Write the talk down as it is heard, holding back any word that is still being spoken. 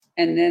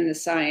And then the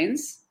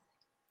science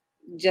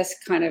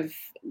just kind of,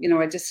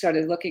 I just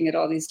started looking at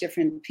all these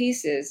different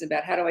pieces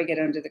about how do I get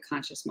under the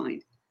conscious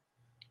mind.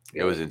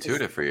 Really. It was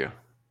intuitive for you.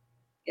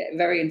 Yeah,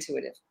 very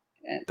intuitive.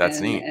 That's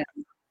neat.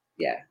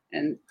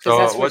 And so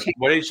that's what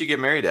age did you get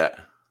married at?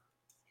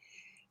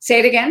 Say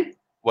it again.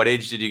 What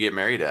age did you get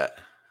married at?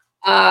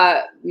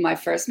 My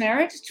first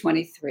marriage,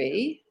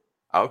 23.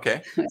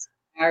 Okay. I was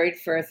married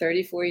for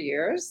 34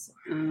 years,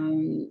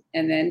 and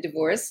then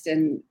divorced,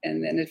 and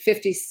then at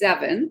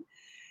 57,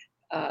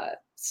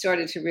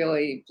 started to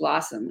really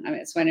blossom. I mean,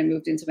 it's when I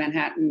moved into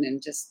Manhattan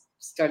and just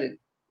started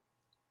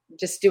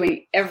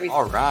doing everything.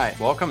 All right.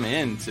 Welcome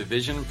in to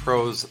Vision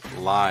Pros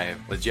Live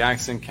with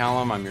Jackson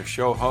Callum. I'm your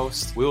show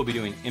host. We will be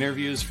doing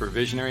interviews for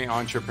visionary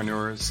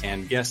entrepreneurs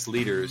and guest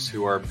leaders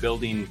who are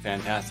building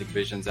fantastic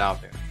visions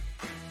out there.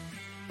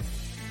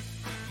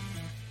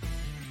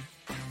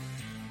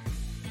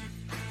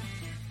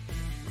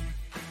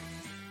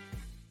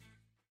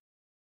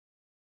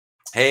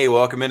 Hey,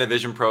 welcome into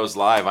Vision Pros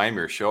Live. I'm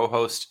your show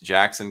host,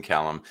 Jackson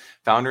Callum,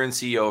 founder and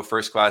CEO of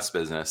First Class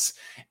Business.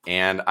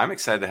 And I'm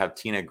excited to have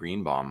Tina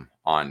Greenbaum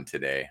on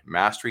today.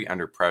 Mastery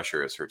Under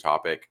Pressure is her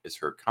topic, is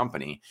her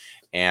company.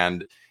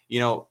 And,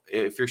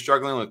 if you're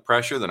struggling with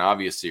pressure, then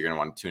obviously you're going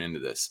to want to tune into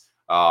this.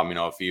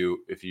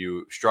 If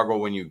you struggle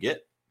when you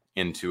get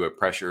into a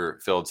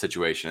pressure-filled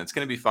situation, it's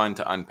going to be fun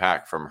to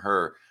unpack from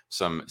her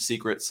some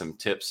secrets, some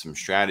tips, some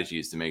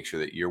strategies to make sure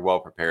that you're well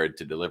prepared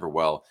to deliver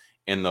well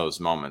in those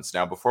moments.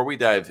 Now, before we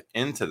dive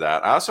into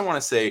that, I also want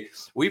to say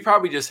we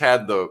probably just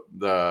had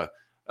the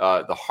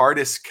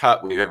hardest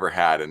cut we've ever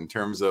had in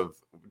terms of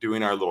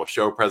doing our little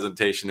show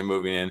presentation and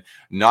moving in.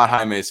 Not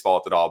Jaime's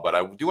fault at all, but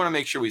I do want to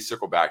make sure we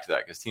circle back to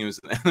that because Tina's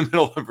in the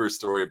middle of her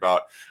story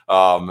about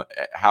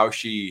how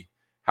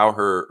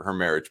her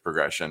marriage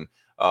progression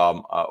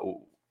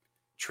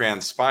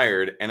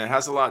transpired, and it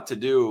has a lot to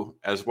do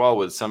as well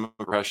with some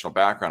professional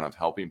background of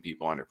helping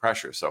people under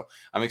pressure. So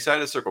I'm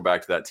excited to circle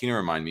back to that. Tina,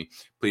 remind me,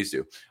 please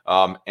do.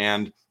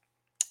 And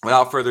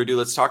without further ado,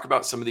 let's talk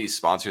about some of these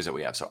sponsors that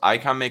we have. So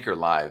Icon Maker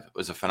Live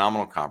was a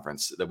phenomenal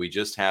conference that we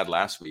just had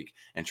last week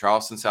in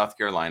Charleston, South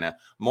Carolina.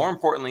 More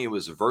importantly, it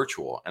was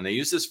virtual, and they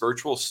used this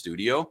virtual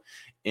studio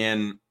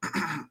in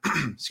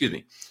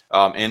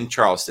in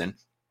Charleston.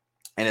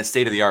 And it's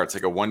state of the art. It's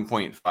like a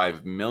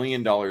 $1.5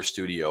 million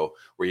studio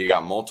where you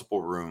got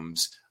multiple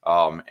rooms.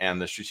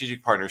 And the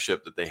strategic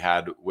partnership that they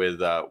had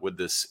with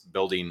this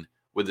building,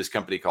 with this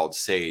company called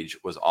Sage,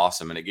 was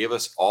awesome. And it gave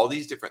us all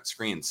these different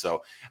screens.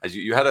 So as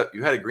you had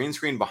a green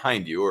screen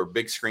behind you, or a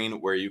big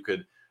screen where you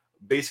could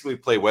basically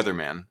play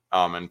weatherman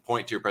and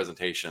point to your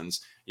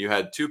presentations. You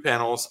had two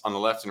panels on the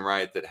left and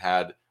right that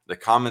had the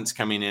comments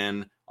coming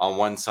in on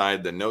one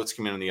side, the notes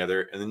coming in on the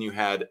other, and then you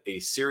had a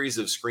series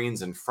of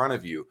screens in front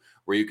of you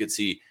where you could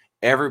see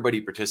everybody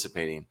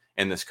participating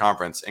in this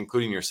conference,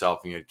 including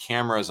yourself. And you had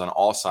cameras on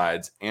all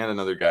sides and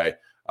another guy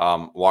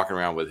walking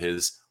around with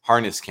his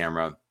harness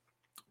camera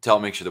to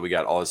help make sure that we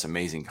got all this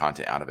amazing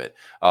content out of it.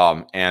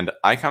 And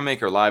Icon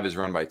Maker Live is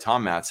run by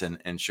Tom Matson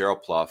and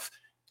Cheryl Pluff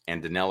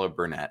and Danella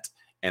Burnett.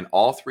 And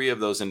all three of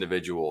those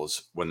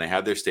individuals, when they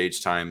had their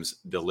stage times,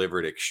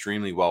 delivered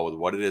extremely well with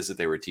what it is that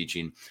they were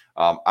teaching.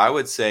 I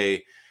would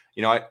say,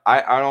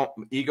 I don't,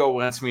 ego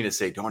wants me to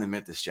say, don't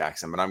admit this,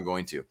 Jackson, but I'm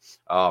going to.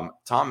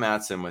 Tom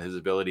Matson, with his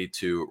ability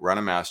to run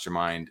a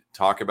mastermind,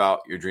 talk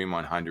about your Dream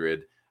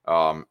 100,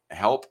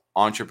 help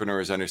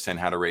entrepreneurs understand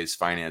how to raise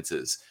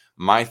finances.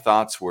 My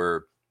thoughts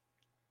were,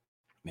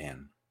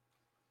 man,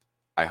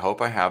 I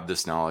hope I have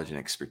this knowledge and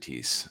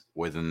expertise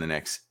within the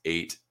next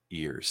 8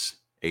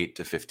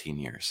 to 15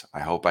 years. I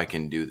hope I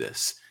can do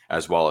this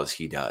as well as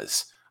he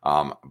does.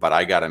 But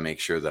I got to make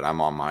sure that I'm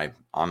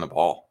on the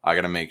ball. I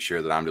got to make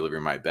sure that I'm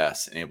delivering my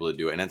best and able to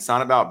do it. And it's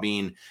not about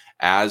being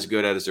as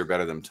good as or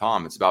better than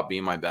Tom. It's about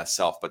being my best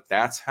self. But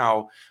that's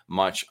how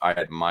much I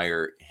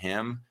admire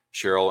him,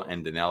 Cheryl,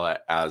 and Danella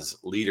as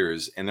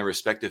leaders in their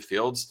respective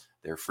fields.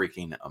 They're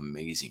freaking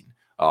amazing.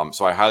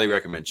 So I highly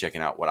recommend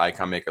checking out what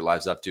Icon Maker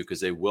Live's up to,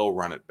 because they will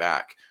run it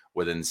back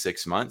within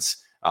 6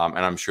 months. And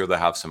I'm sure they'll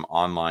have some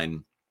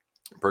online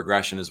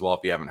progression as well. If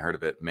you haven't heard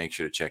of it, make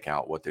sure to check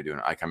out what they're doing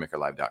at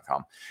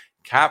iconmakerlive.com.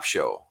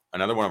 Capsho,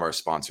 another one of our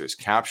sponsors.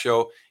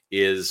 Capsho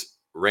is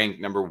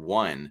ranked number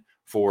 1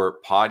 for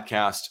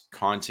podcast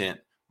content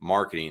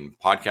marketing,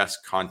 podcast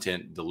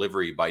content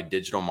delivery by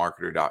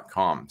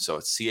digitalmarketer.com. So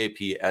it's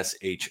CAPSHO.com.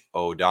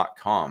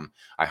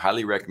 I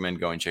highly recommend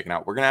going and checking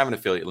out. We're going to have an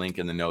affiliate link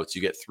in the notes.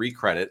 You get 3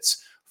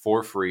 credits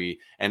for free.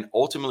 And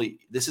ultimately,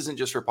 this isn't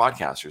just for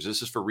podcasters.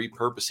 This is for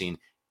repurposing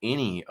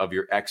any of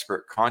your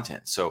expert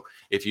content. So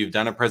if you've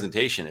done a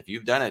presentation, if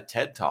you've done a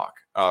TED Talk,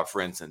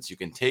 for instance, you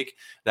can take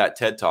that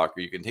TED Talk,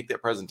 or you can take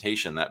that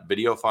presentation, that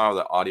video file,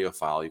 that audio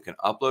file, you can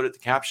upload it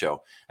to Capsho.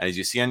 And as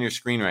you see on your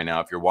screen right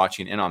now, if you're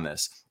watching in on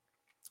this,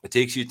 it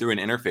takes you through an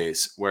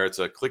interface where it's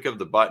a click of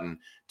the button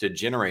to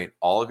generate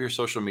all of your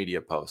social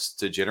media posts,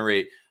 to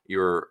generate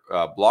your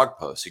blog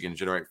posts. You can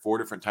generate 4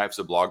 different types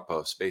of blog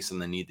posts based on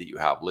the need that you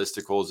have.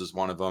 Listicles is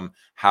one of them,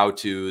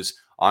 how-tos.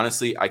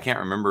 Honestly, I can't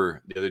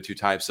remember the other 2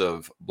 types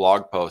of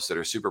blog posts that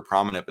are super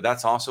prominent, but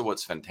that's also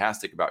what's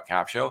fantastic about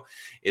Capsho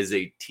is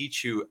they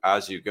teach you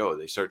as you go.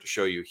 They start to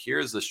show you,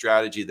 here's the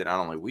strategy that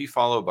not only we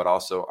follow, but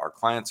also our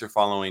clients are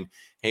following.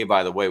 Hey,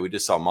 by the way, we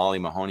just saw Molly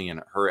Mahoney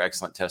and her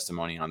excellent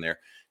testimony on there.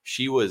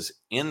 She was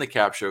in the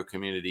Capsho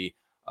community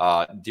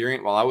while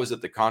I was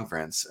at the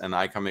conference and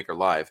Icon Maker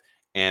Live,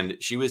 and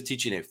she was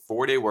teaching a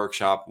 4-day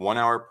workshop, 1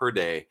 hour per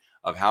day,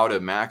 of how to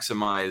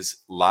maximize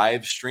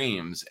live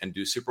streams and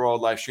do super well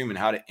live stream and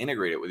how to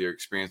integrate it with your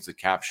experience with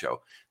Capsho.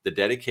 The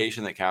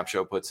dedication that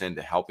Capsho puts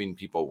into helping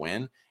people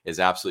win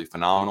is absolutely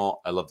phenomenal.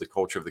 I love the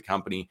culture of the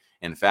company.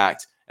 In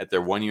fact, at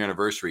their 1-year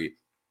anniversary,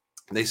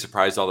 they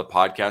surprised all the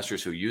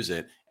podcasters who use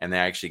it, and they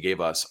actually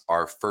gave us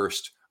our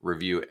first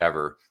review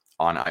ever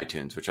on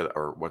iTunes,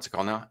 or what's it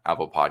called now?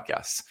 Apple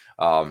Podcasts.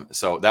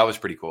 So that was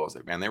pretty cool. I was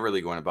like, man, they're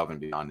really going above and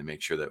beyond to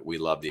make sure that we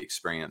love the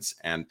experience.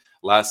 And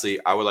lastly,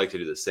 I would like to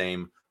do the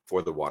same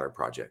for the Water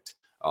Project.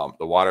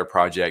 The Water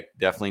Project,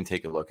 definitely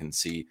take a look and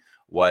see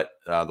what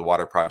the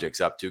Water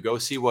Project's up to. Go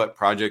see what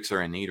projects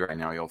are in need right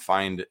now. You'll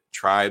find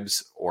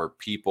tribes or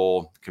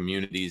people,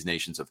 communities,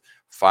 nations of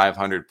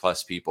 500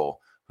 plus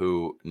people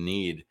who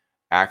need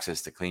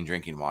access to clean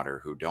drinking water,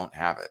 who don't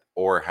have it,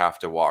 or have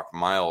to walk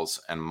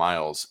miles and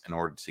miles in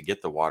order to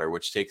get the water,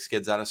 which takes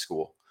kids out of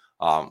school,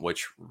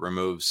 which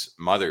removes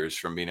mothers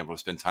from being able to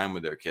spend time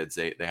with their kids.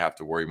 They have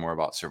to worry more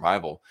about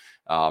survival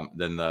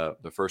than the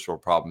first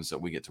world problems that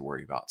we get to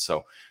worry about.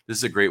 So this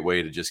is a great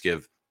way to just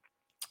give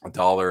 $1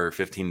 or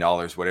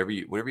 $15,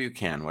 whatever you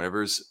can,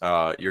 whatever's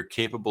you're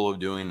capable of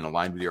doing and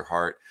aligned with your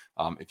heart.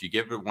 If you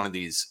give it one of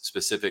these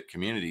specific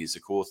communities, the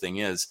cool thing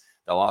is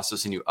they'll also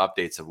send you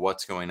updates of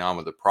what's going on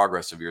with the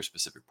progress of your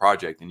specific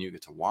project, and you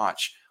get to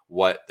watch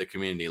what the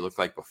community looked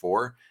like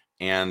before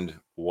and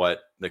what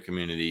the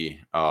community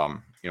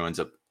ends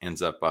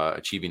up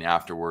achieving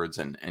afterwards,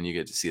 and you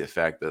get to see the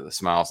effect, the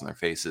smiles on their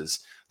faces,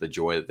 the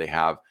joy that they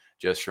have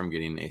just from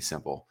getting a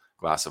simple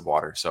glass of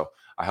water. So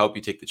I hope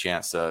you take the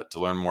chance to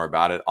learn more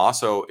about it.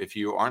 Also, if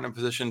you aren't in a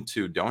position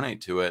to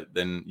donate to it,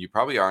 then you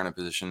probably are in a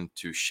position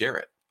to share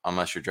it,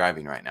 unless you're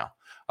driving right now.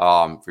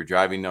 If you're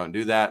driving, don't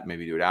do that.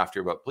 Maybe do it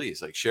after, but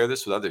please share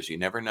this with others. You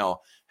never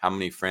know how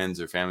many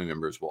friends or family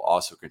members will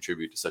also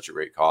contribute to such a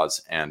great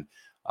cause. And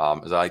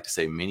as I like to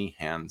say, many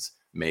hands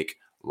make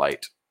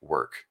light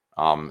work.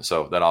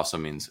 So that also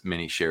means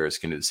many shares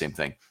can do the same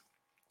thing.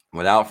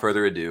 Without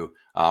further ado,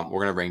 we're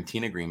going to bring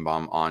Tina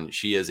Greenbaum on.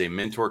 She is a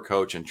mentor,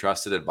 coach, and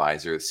trusted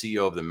advisor,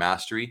 CEO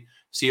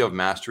of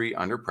Mastery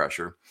Under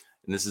Pressure.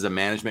 And this is a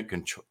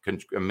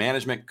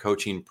management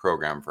coaching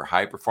program for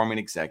high-performing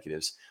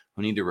executives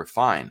who need to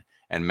refine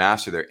and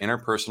master their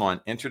interpersonal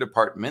and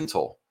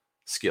interdepartmental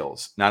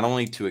skills, not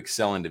only to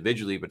excel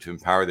individually, but to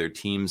empower their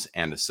teams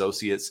and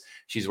associates.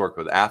 She's worked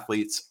with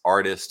athletes,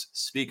 artists,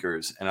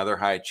 speakers, and other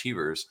high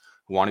achievers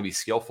who want to be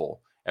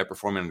skillful at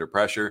performing under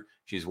pressure.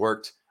 She's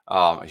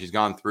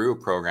gone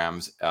through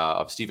programs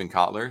of Stephen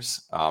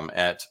Kotler's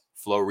at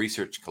Flow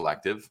Research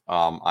Collective.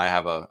 I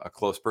have a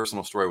close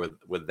personal story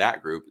with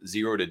that group.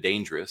 Zero to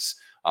Dangerous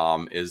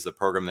is the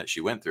program that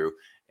she went through.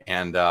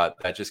 And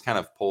that just kind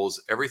of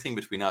pulls everything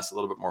between us a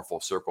little bit more full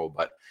circle.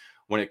 But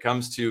when it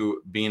comes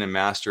to being a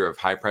master of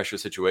high pressure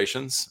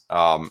situations,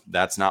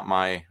 that's not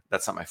my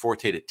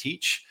forte to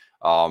teach.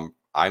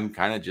 I'm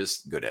kind of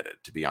just good at it,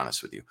 to be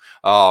honest with you.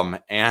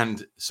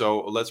 And so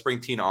let's bring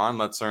Tina on.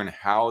 Let's learn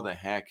how the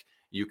heck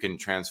you can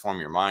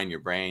transform your mind, your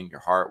brain, your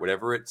heart,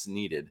 whatever it's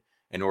needed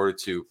in order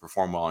to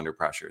perform well under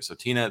pressure. So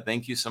Tina,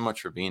 thank you so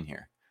much for being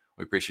here.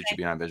 We appreciate you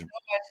being on Vision.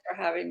 Thank you so much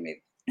for having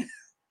me.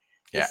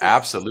 Yeah,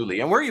 absolutely.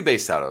 And where are you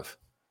based out of?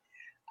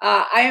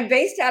 I am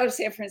based out of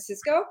San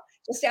Francisco,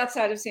 just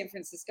outside of San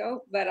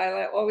Francisco, but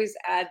I always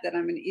add that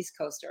I'm an East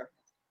Coaster.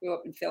 Grew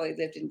up in Philly,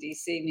 lived in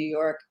DC, New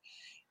York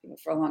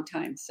for a long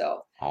time.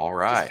 So all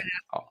right.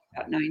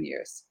 About 9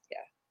 years. Yeah.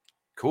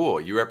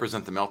 Cool. You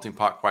represent the melting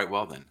pot quite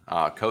well then,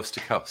 coast to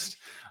coast.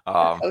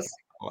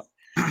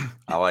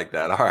 I like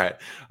that. All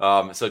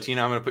right. So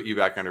Tina, I'm going to put you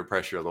back under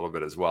pressure a little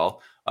bit as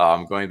well.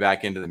 Going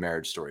back into the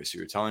marriage story. So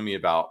you were telling me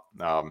about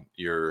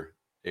your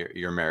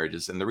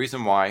marriages. And the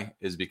reason why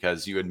is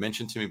because you had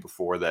mentioned to me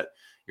before that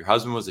your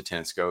husband was a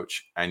tennis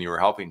coach and you were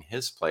helping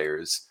his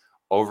players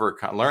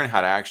learn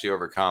how to actually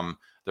overcome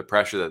the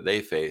pressure that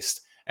they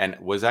faced. And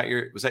was that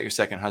your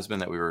second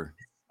husband that we were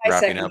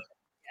wrapping up?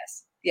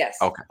 Yes.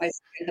 Okay. My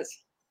second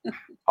husband.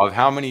 Of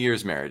how many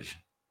years marriage?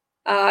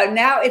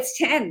 Now it's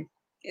 10.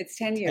 It's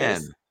 10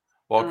 years. 10.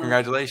 Well,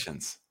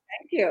 congratulations.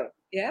 Thank you.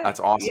 Yeah. That's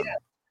awesome. Yeah.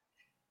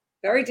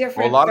 Very different.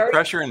 Well, a lot of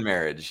pressure in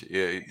marriage,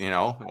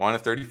 one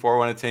of 34,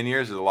 one of 10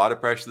 years, there's a lot of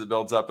pressure that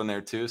builds up in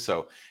there too. So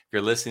if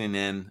you're listening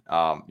in,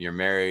 you're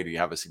married, or you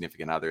have a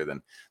significant other,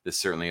 then this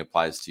certainly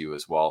applies to you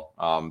as well.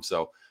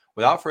 So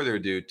without further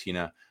ado,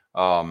 Tina,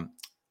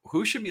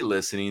 who should be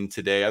listening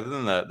today other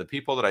than the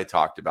people that I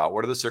talked about?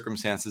 What are the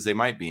circumstances they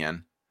might be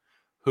in?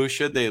 Who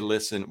should they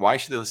listen? Why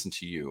should they listen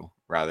to you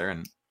rather?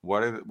 And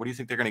what do you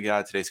think they're going to get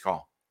out of today's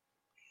call?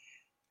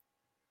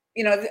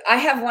 I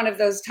have one of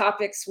those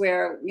topics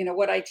where,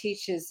 what I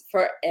teach is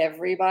for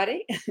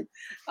everybody.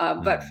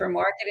 But Mm. for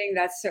marketing,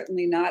 that's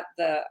certainly not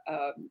the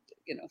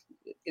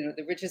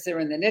riches are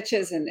in the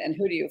niches, and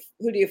who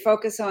do you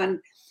focus on?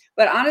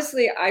 But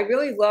honestly, I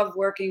really love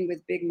working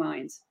with big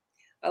minds.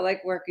 I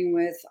like working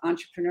with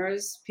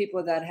entrepreneurs,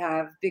 people that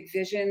have big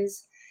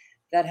visions,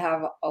 that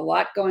have a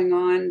lot going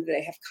on.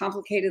 They have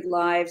complicated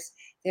lives.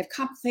 They have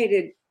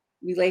complicated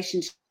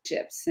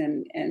relationships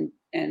and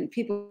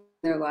people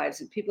in their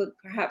lives, and people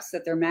perhaps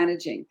that they're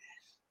managing.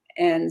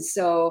 And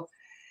so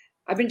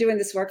I've been doing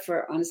this work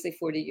for honestly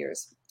 40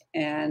 years.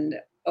 And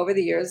over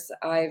the years,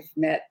 I've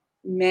met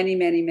many,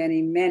 many,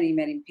 many, many,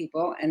 many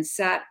people and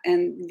sat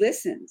and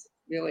listened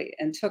really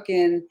and took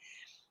in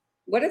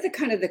what are the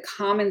kind of the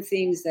common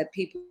themes that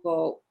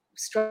people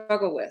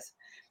struggle with.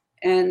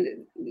 And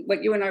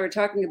what you and I were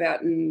talking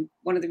about, and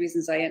one of the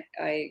reasons I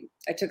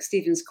took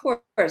Stephen's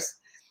course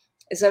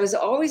is I was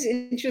always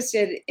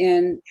interested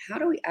in how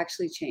do we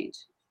actually change.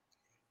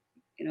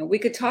 We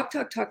could talk,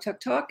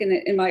 and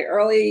in my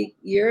early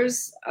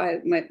years,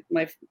 when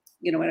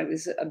I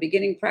was a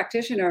beginning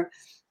practitioner,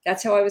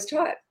 that's how I was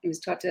taught. I was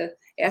taught to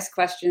ask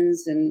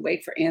questions and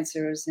wait for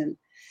answers,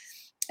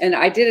 and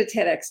I did a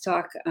TEDx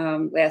talk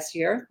last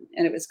year,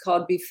 and it was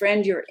called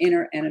 "Befriend Your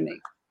Inner Enemy,"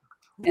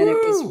 and it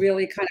was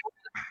really kind of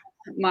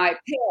my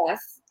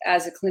path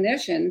as a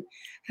clinician,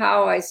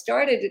 how I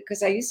started,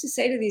 because I used to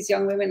say to these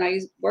young women,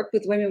 I worked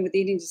with women with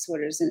eating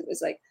disorders, and it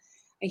was like,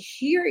 I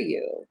hear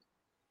you,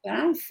 but I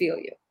don't feel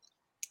you.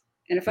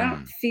 And if I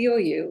don't feel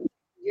you,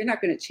 you're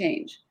not going to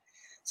change.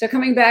 So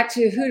coming back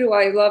to who do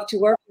I love to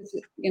work with,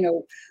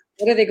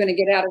 what are they going to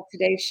get out of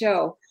today's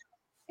show?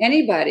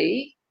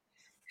 Anybody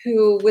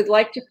who would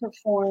like to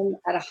perform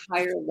at a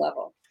higher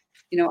level.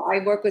 I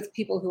work with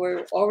people who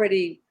are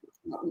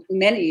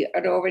many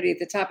are already at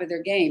the top of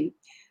their game.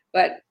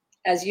 But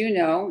as you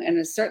know, and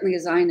as certainly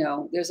as I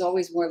know, there's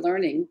always more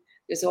learning.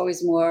 There's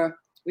always more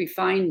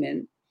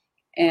refinement.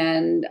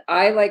 And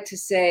I like to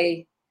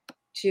say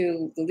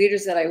to the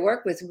leaders that I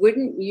work with,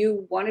 wouldn't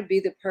you want to be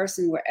the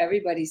person where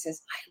everybody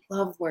says, I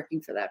love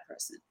working for that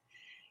person?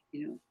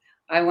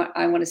 I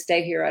want to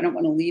stay here. I don't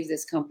want to leave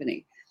this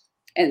company.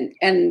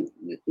 And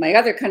my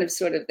other kind of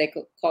sort of, they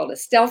call it a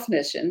stealth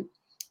mission,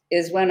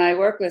 is when I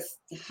work with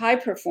high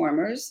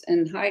performers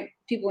and high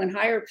people in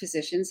higher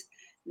positions,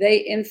 they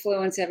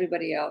influence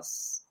everybody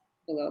else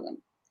below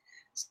them.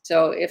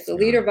 So if the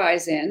leader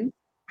buys in,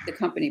 the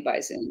company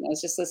buys in. I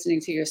was just listening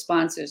to your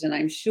sponsors, and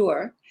I'm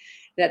sure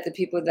that the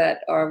people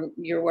that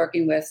you're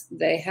working with,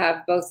 they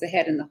have both the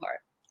head and the heart.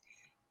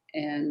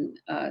 And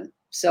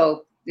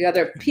so the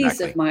other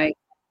piece of my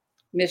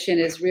mission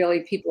is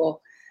really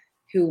people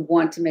who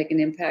want to make an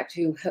impact,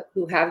 who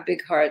have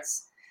big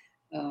hearts,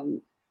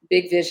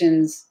 big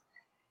visions,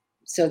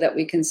 so that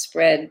we can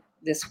spread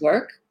this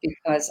work.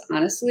 Because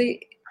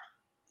honestly,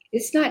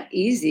 it's not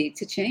easy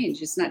to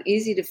change. It's not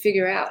easy to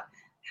figure out,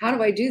 how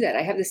do I do that?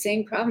 I have the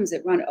same problems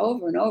that run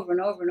over and over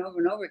and over and over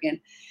and over again.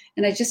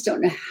 And I just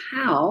don't know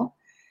how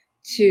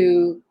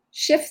to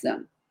shift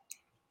them.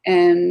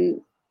 And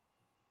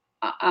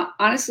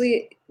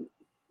honestly,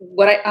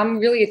 I'm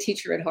really a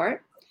teacher at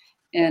heart,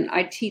 and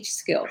I teach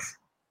skills.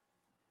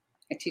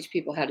 I teach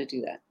people how to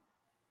do that.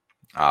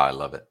 I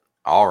love it.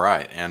 All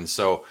right. And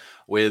so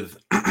with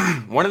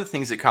one of the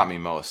things that caught me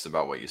most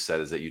about what you said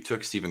is that you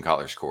took Stephen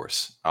Kotler's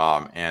course.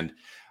 And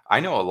I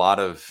know a lot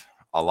of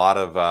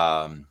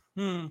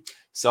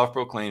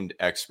self-proclaimed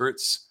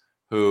experts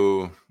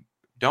who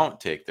don't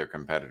take their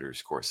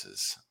competitors'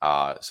 courses,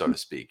 so to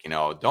speak,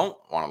 don't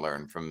want to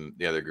learn from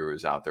the other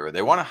gurus out there.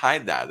 They want to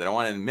hide that. They don't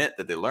want to admit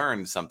that they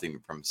learned something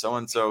from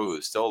so-and-so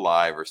who's still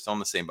alive or still in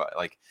the same body.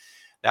 Like,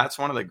 that's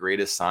one of the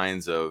greatest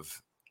signs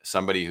of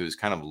somebody who's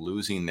kind of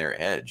losing their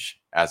edge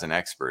as an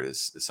expert,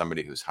 is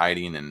somebody who's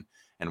hiding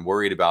and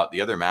worried about the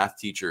other math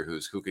teacher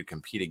who could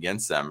compete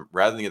against them,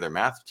 rather than the other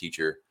math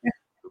teacher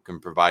who can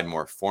provide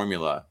more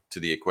formula to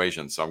the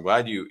equation. So I'm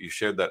glad you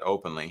shared that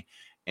openly.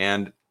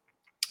 And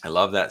I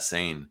love that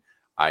saying,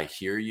 I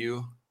hear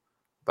you,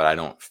 but I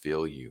don't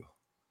feel you.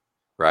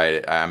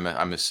 Right.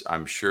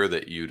 I'm sure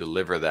that you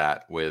deliver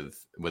that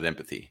with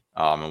empathy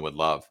and with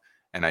love.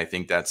 And I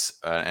think that's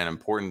an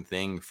important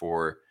thing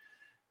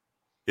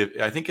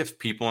I think if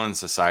people in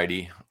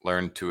society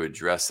learn to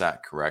address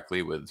that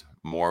correctly with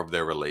more of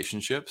their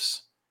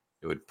relationships,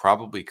 it would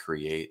probably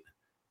create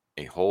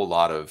a whole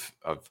lot of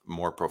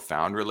more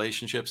profound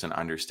relationships and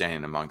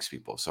understanding amongst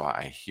people. So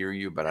I hear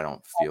you, but I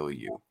don't feel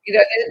you.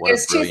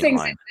 There's two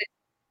things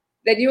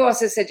that you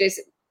also said,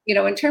 Jason.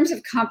 In terms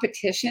of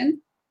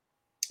competition,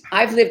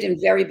 I've lived in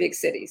very big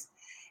cities,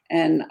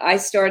 and I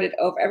started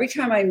over. Every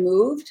time I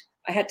moved,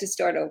 I had to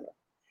start over,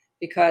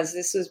 because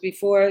this was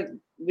before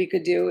we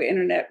could do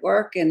internet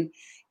work. And,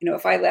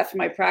 if I left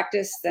my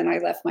practice, then I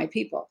left my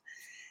people.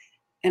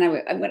 And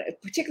I went,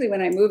 particularly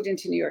when I moved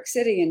into New York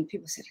City, and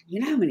people said, you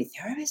know how many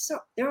therapists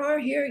there are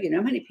here? You know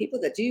how many people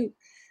that do?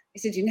 I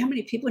said, you know how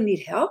many people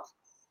need help?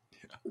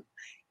 Yeah.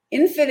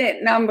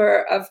 Infinite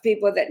number of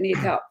people that need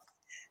help.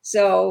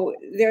 So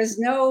there's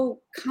no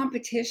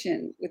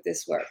competition with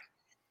this work.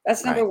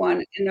 That's number Right.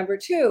 one. And number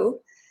two,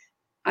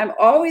 I'm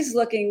always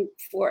looking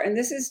for, and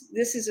this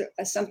is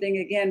something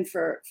again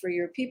for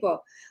your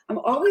people. I'm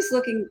always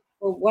looking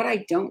for what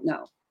I don't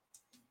know.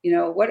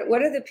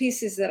 What are the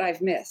pieces that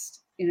I've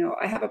missed?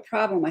 I have a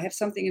problem. I have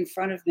something in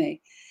front of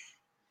me.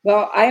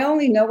 Well, I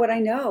only know what I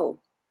know.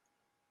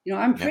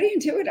 I'm Yeah. pretty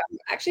intuitive. I'm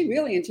actually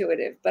really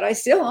intuitive, but I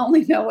still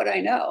only know what I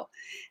know.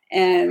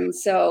 And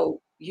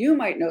so you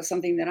might know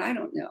something that I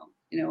don't know.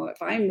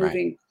 If I'm Right.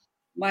 moving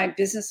my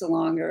business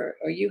along, or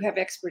you have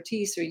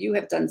expertise, or you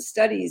have done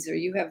studies, or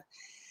you have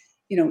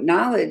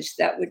knowledge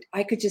that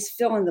I could just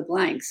fill in the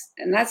blanks.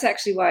 And that's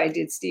actually why I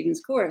did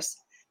Stephen's course,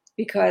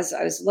 because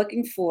I was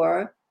looking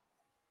for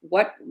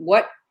what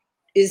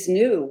is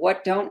new,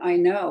 what don't I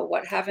know,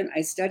 what haven't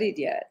I studied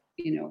yet,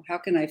 how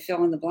can I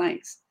fill in the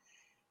blanks.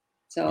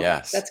 So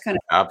Yes. that's kind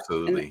of, and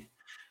Absolutely.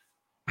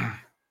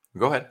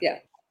 Go ahead. yeah,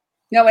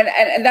 no,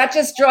 and that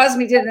just draws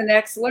me to the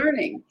next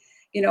learning.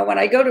 When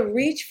I go to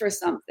reach for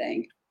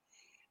something,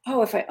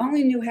 oh, if I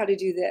only knew how to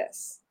do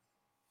this.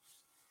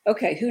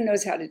 Okay, who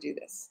knows how to do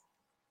this?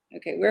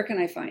 Okay, where can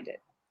I find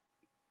it?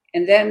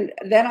 And then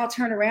I'll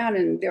turn around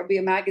and there'll be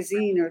a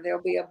magazine, or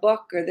there'll be a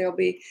book, or there'll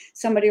be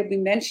somebody will be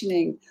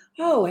mentioning,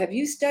 oh, have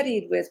you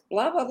studied with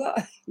blah blah blah?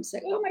 It's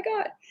like, oh my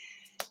God.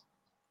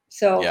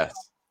 So Yes.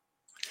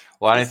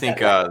 Well, and I it's think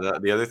that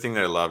like, the other thing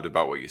that I loved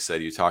about what you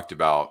said, you talked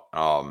about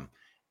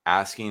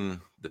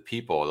asking the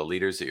people, the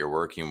leaders that you're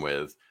working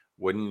with,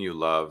 wouldn't you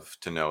love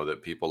to know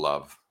that people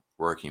love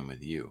working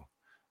with you?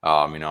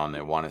 And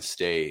they want to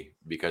stay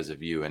because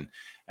of you. And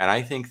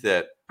I think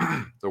that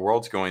the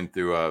world's going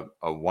through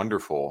a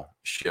wonderful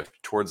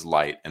shift towards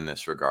light in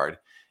this regard,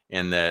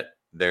 in that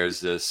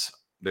there's this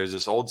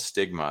old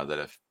stigma that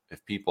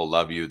if people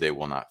love you, they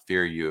will not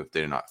fear you. If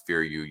they do not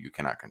fear you, you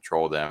cannot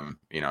control them.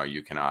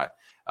 You cannot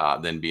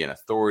then be an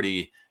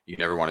authority. You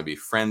never want to be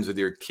friends with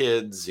your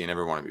kids. You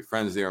never want to be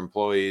friends with your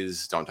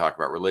employees. Don't talk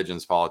about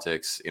religions,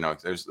 politics.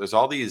 There's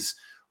all these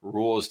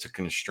rules to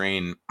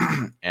constrain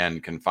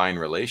and confine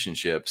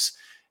relationships,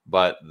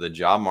 but the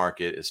job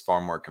market is far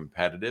more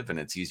competitive and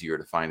it's easier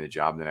to find a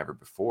job than ever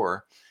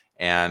before.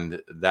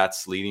 And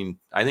that's leading,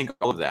 I think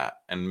all of that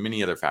and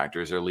many other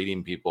factors are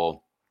leading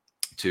people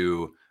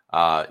to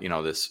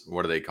this,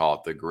 what do they call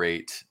it, the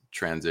great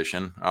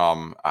transition.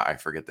 I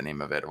forget the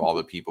name of it, of all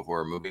the people who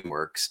are moving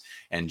works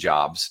and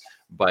jobs.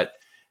 But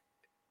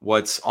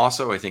what's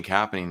also, I think,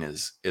 happening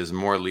is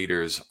more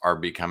leaders are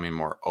becoming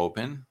more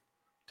open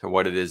to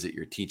what it is that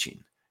you're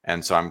teaching.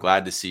 And so I'm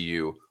glad to see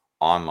you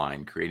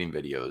online creating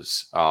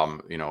videos,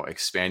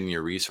 expanding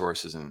your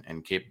resources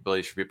and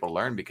capabilities for people to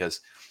learn, because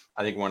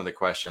I think one of the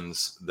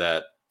questions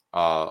that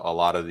a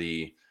lot of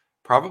the,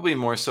 probably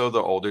more so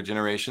the older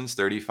generations,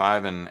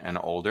 35 and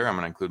older, I'm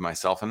going to include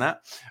myself in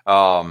that.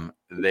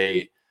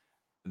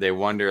 They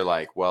wonder,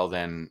 like, well,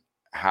 then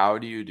how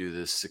do you do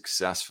this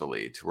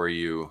successfully to where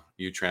you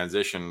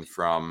transition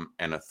from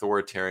an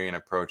authoritarian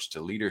approach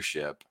to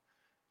leadership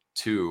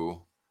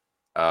to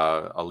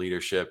a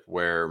leadership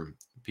where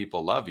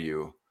people love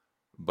you,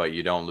 but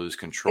you don't lose it,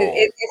 control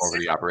it, it's over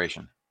the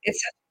operation?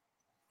 it's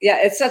yeah,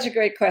 it's such a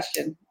great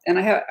question, and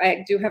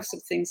I do have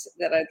some things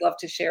that I'd love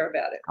to share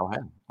about it. Go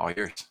ahead, all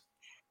yours.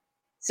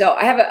 So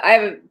I have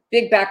a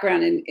big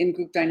background in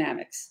group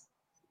dynamics.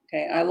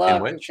 Okay, I In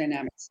love group which?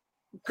 dynamics.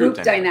 Group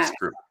Group dynamics. dynamics.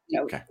 Group.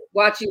 Okay.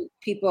 Watching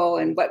people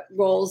and what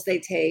roles they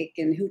take,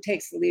 and who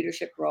takes the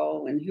leadership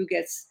role, and who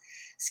gets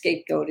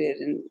scapegoated,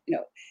 and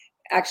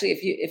actually,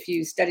 if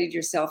you studied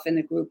yourself in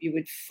a group, you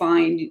would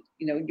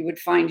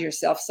find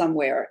yourself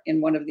somewhere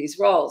in one of these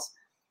roles.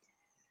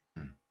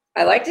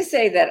 I like to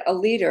say that a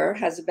leader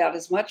has about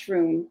as much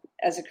room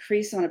as a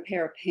crease on a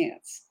pair of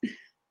pants.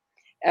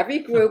 Every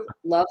group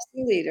loves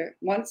the leader.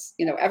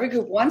 Every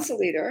group wants a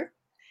leader,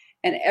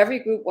 and every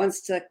group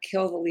wants to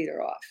kill the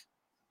leader off.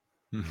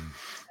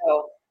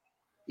 So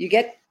you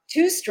get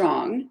too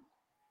strong,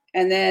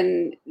 and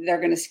then they're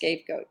going to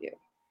scapegoat you.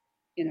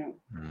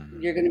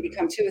 You're going to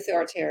become too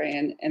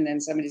authoritarian, and then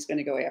somebody's going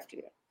to go after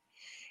you.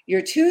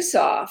 You're too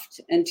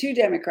soft and too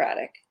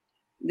democratic,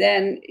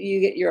 then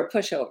you're a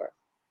pushover.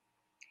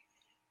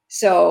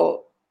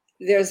 So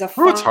there's a It's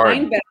hard.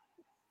 fine balance.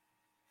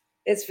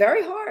 It's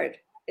very hard.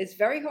 It's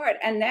very hard.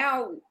 And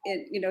now,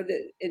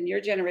 in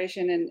your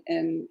generation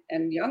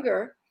and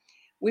younger,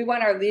 we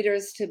want our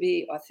leaders to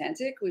be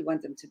authentic. We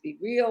want them to be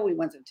real. We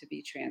want them to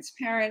be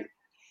transparent,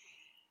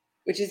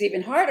 which is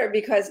even harder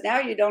because now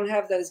you don't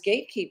have those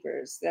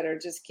gatekeepers that are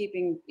just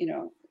keeping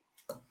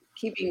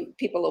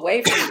people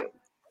away from you.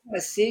 They want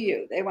to see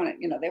you. They want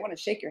to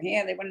shake your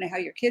hand. They want to know how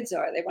your kids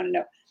are. They want to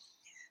know.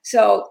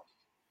 So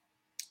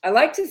I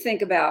like to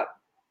think about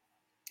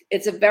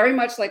it's a very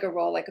much like a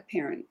role like a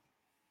parent.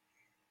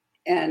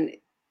 And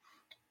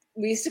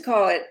we used to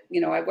call it,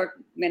 I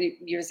worked many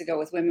years ago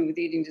with women with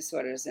eating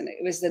disorders, and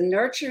it was the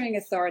nurturing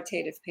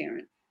authoritative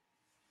parent.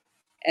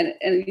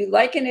 And you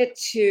liken it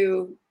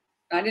to,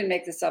 I didn't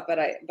make this up, but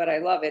I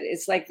love it.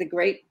 It's like the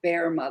great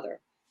bear mother.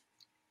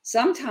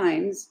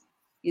 Sometimes,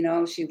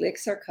 she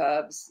licks her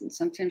cubs, and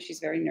sometimes she's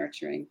very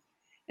nurturing,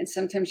 and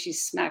sometimes she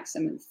smacks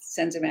them and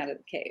sends them out of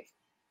the cave.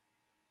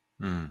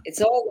 Mm,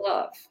 It's all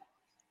love.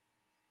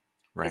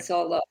 right. It's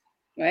all love,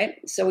 right?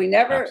 So we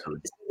never,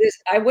 Absolutely.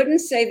 I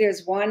wouldn't say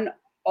there's one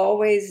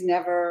always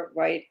never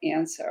right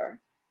answer.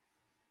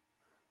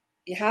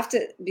 You have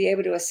to be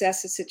able to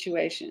assess the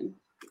situation.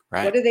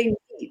 What Right. do they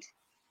need?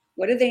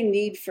 What do they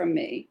need from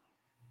me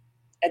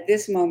at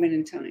this moment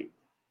in time?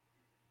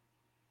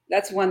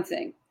 That's one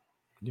thing.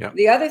 Yeah.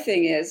 The other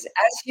thing is,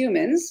 as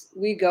humans,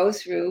 we go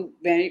through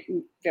very,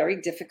 very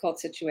difficult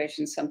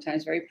situations,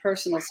 sometimes very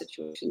personal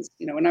situations.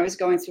 When I was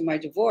going through my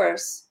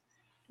divorce,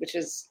 which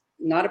is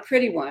not a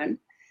pretty one,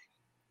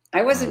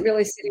 I wasn't Mm,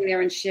 really sitting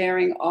there and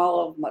sharing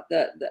all of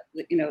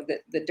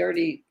the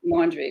dirty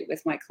laundry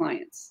with my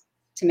clients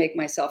to make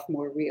myself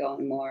more real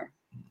and more.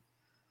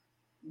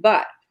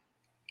 But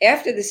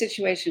after the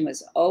situation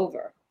was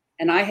over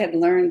and I had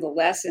learned the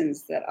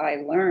lessons that I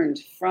learned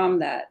from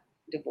that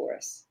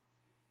divorce,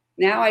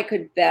 now I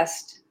could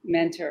best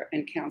mentor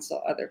and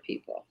counsel other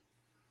people.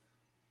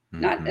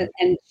 Not hmm.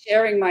 and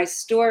sharing my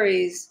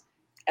stories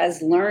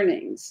as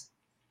learnings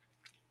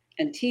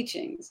and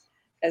teachings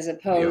as Yep.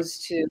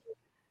 opposed to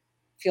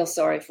feel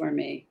sorry for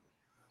me,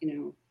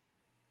 you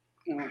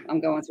I'm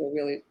going through a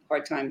really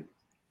hard time.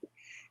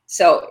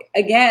 So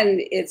again,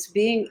 it's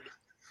being,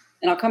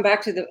 and I'll come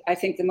back to I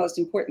think the most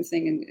important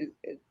thing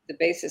and the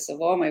basis of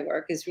all my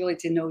work is really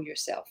to know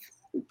yourself.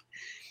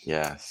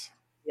 Yes.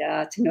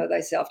 Yeah, to know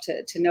thyself,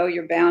 to know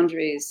your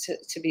boundaries,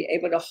 to be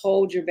able to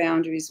hold your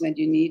boundaries when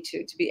you need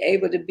to be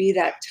able to be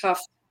that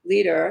tough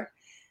leader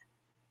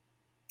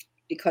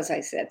because I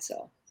said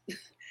so,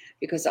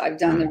 because I've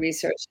done the Mm,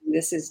 research. And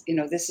this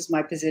is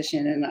my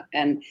position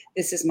and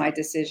this is my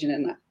decision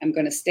and I'm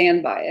going to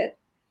stand by it.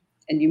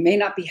 And you may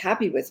not be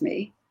happy with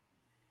me,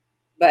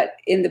 but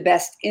in the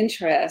best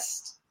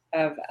interest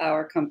of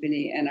our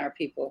company and our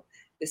people,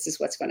 this is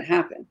what's going to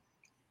happen.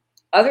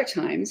 Other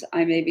times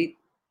I maybe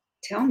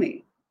tell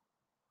me,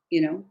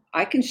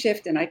 I can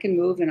shift and I can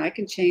move and I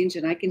can change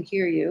and I can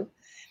hear you.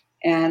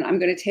 And I'm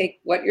going to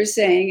take what you're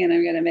saying and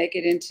I'm going to make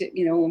it into,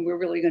 when we're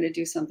really going to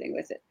do something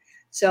with it.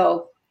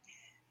 So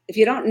if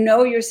you don't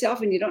know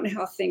yourself and you don't know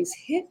how things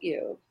hit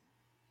you,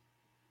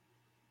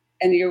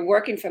 and you're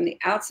working from the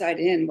outside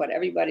in, what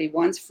everybody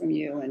wants from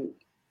you, and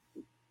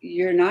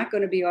you're not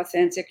going to be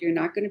authentic, you're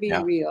not going to be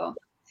yeah. real,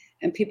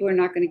 and people are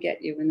not going to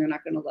get you and they're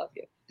not going to love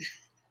you.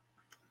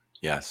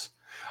 Yes.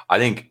 I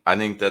think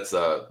that's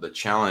the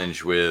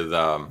challenge with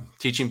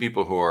teaching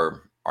people who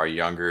are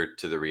younger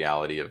to the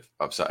reality of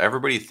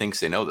everybody thinks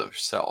they know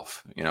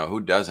themselves. Who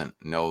doesn't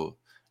know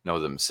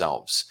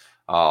themselves?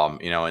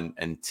 And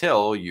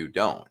until you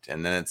don't,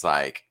 and then it's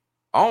like,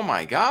 oh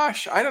my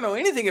gosh, I don't know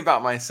anything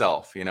about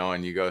myself.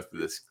 And you go through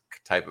this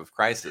type of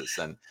crisis.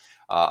 And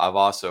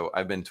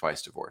I've been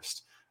twice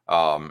divorced,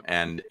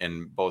 and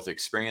in both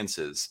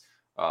experiences,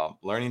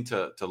 learning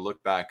to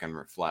look back and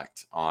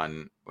reflect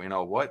on,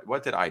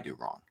 what did I do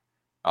wrong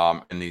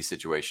in these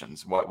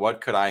situations?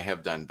 What could I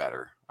have done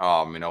better?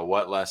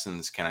 What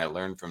lessons can I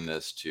learn from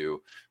this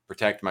to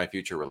protect my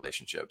future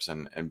relationships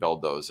and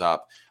build those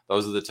up?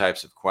 Those are the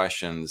types of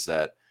questions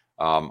that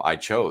I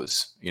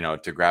chose,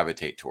 to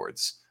gravitate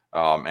towards,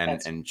 and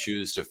That's and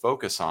choose to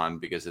focus on,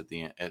 because at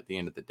the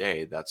end of the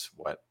day, that's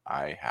what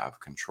I have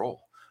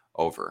control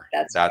over.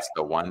 that's That's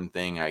the one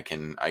thing I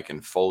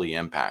can fully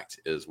impact,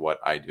 is what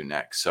I do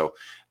next. So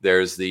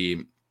there's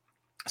the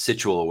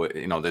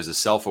there's a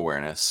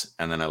self-awareness,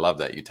 and then I love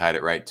that you tied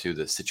it right to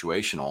the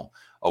situational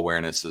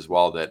awareness as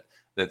well,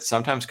 that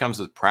sometimes comes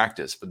with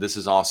practice. But this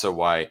is also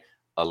why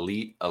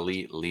elite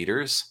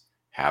leaders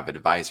have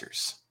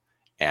advisors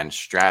and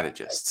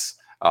strategists,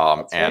 that's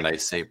right. and I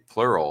say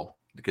plural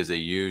because they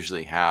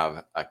usually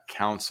have a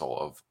council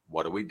of,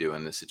 what do we do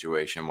in this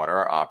situation, what are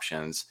our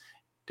options.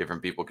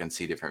 Different people can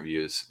see different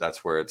views.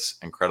 That's where it's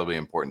incredibly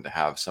important to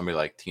have somebody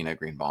like Tina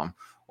Greenbaum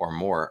or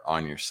more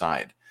on your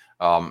side.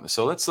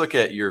 So let's look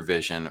at your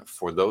vision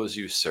for those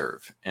you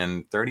serve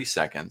in 30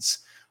 seconds.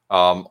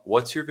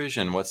 What's your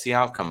vision? What's the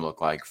outcome look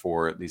like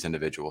for these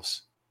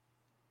individuals?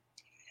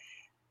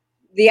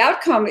 The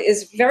outcome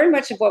is very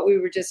much of what we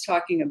were just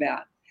talking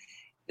about,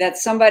 that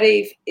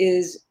somebody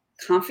is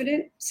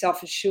confident,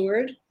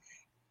 self-assured,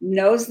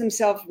 knows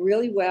themselves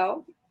really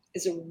well,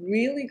 is a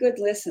really good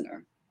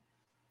listener.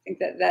 I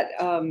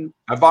think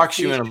I box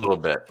you piece. in a little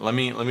bit. Let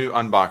me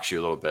unbox you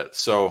a little bit.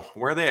 So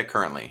where are they at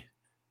currently?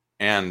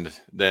 And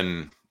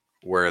then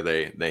where are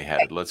they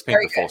headed? Let's paint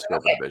Very the full good. scope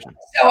of Okay. the vision.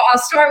 So I'll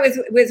start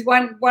with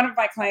one of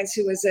my clients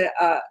who was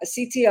a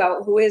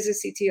CTO, who is a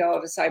CTO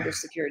of a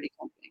cybersecurity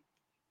company,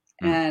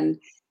 Mm, and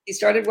he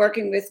started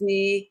working with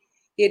me.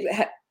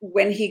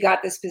 When he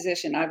got this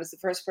position, I was the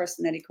first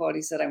person that he called.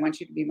 He said, "I want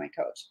you to be my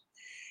coach."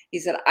 He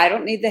said, "I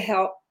don't need the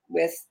help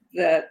with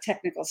the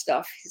technical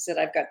stuff." He said,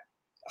 "I've got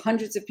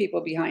hundreds of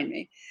people behind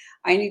me.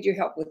 I need your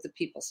help with the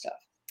people stuff."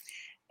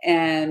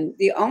 And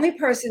the only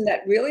person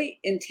that really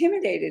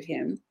intimidated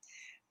him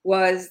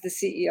was the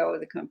CEO of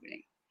the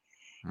company.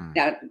 mm,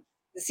 Now,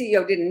 the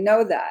CEO didn't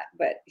know that,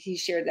 but he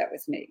shared that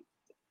with me.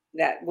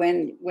 That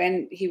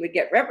when he would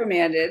get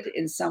reprimanded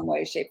in some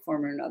way, shape,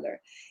 form, or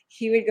another,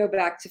 he would go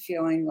back to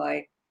feeling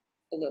like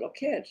a little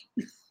kid.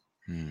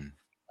 mm.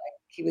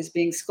 he was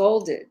being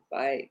scolded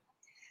by.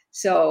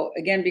 So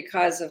again,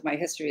 because of my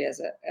history as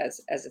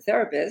a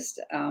therapist,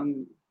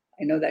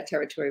 I know that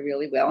territory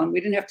really well, and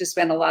we didn't have to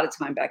spend a lot of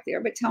time back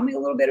there. But tell me a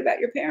little bit about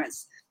your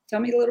parents. Tell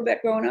me a little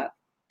bit growing up.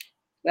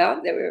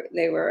 Well,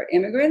 they were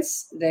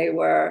immigrants. They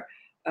were,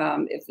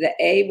 if the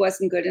A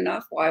wasn't good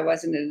enough, why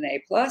wasn't it an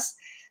A plus?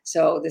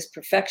 So this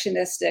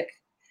perfectionistic,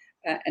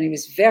 and he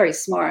was very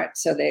smart.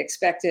 So they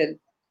expected,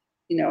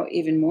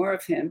 even more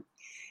of him.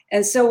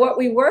 And so what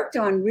we worked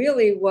on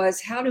really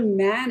was how to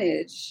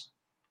manage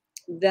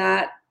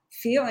that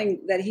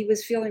feeling that he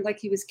was feeling like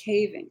he was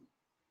caving.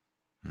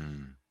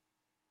 Mm.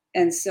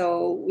 And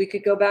so we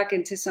could go back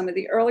into some of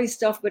the early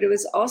stuff, but it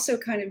was also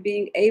kind of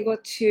being able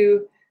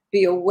to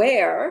be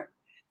aware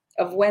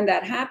of when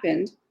that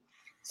happened.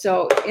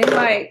 So in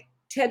my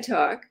TED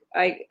talk,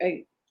 I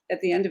at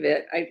the end of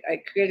it,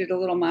 I created a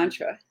little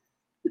mantra,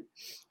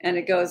 and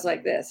it goes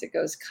like this. It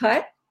goes: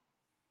 cut,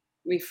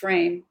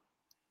 reframe,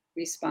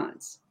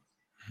 response.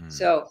 Mm.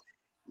 So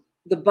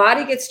the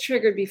body gets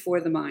triggered before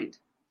the mind.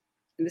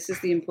 And this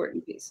is the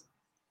important piece.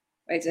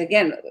 Right? So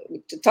again,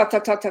 talk.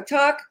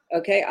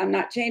 Okay, I'm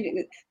not changing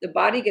it. The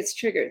body gets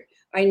triggered.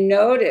 I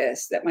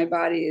notice that my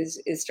body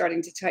is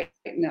starting to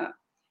tighten up.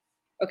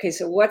 Okay,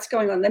 so what's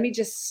going on? Let me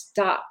just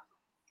stop.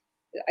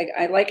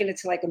 I liken it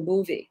to like a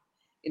movie.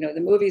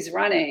 The movie's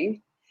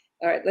running.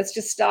 All right, let's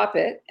just stop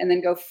it and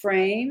then go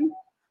frame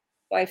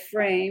by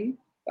frame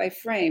by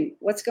frame.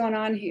 What's going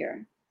on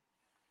here?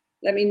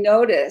 Let me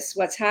notice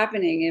what's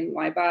happening in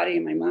my body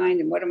and my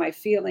mind, and what am I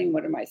feeling?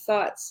 What are my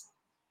thoughts?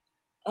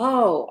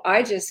 Oh,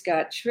 I just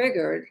got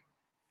triggered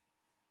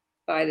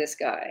by this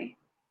guy.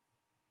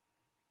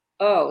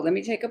 Oh, let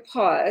me take a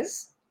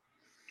pause.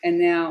 And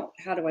now,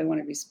 how do I want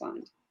to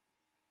respond?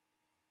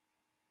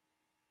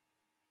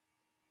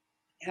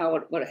 How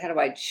do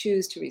I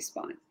choose to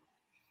respond?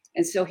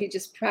 And so he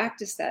just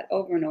practiced that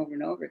over and over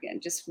and over again,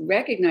 just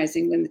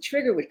recognizing when the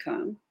trigger would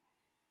come.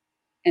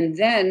 And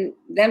then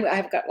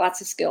I've got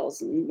lots of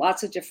skills and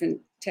lots of different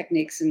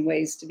techniques and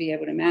ways to be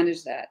able to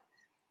manage that.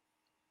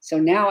 So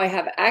now I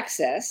have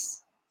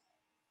access.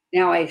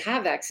 Now I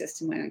have access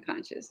to my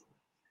unconscious,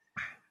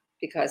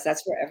 because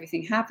that's where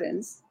everything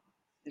happens.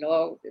 It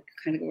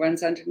kind of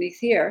runs underneath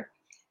here.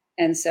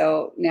 And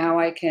so now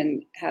I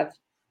can have,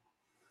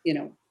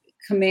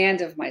 command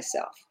of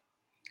myself.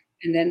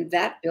 And then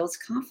that builds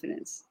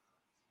confidence.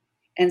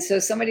 And so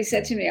somebody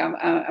said to me,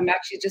 I'm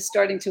actually just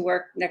starting to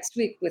work next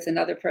week with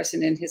another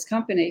person in his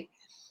company.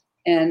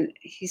 And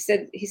he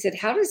said,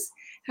 how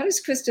does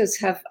Christos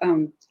have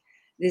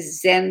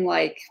this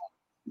Zen-like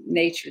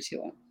nature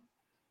to him?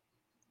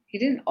 He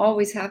didn't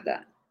always have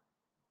that.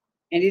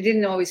 And he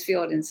didn't always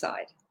feel it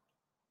inside.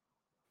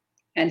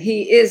 And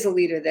he is a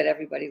leader that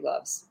everybody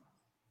loves.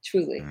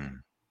 Truly.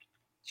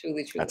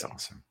 Truly. That's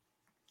awesome.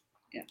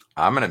 Yeah.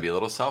 I'm going to be a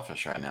little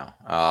selfish right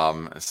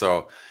now.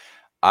 So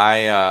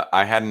I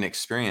had an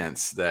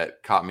experience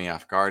that caught me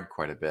off guard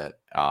quite a bit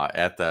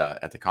at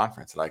the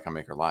conference at Icon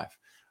Maker Live.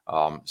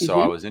 So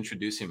I was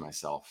introducing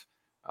myself,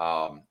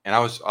 and I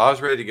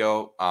was ready to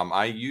go.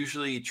 I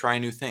usually try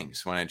new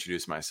things when I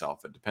introduce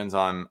myself. It depends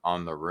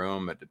on the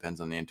room. It depends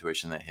on the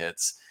intuition that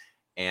hits.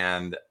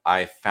 And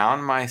I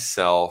found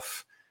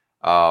myself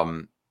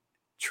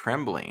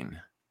trembling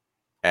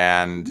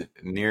and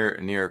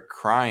near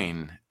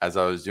crying as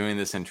I was doing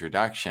this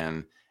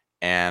introduction,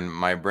 and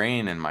my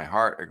brain and my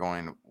heart are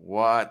going,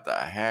 what the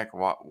heck?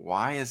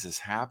 Why is this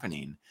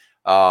happening?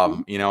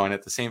 And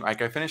at the same,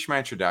 like, I finished my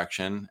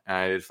introduction and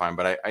I did fine,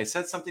 but I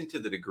said something to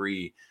the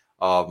degree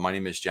of, my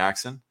name is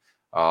Jackson.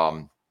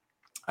 I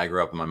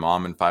grew up with my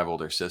mom and 5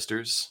 older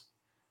sisters.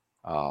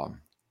 I've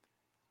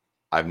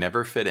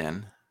never fit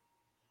in,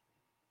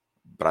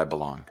 but I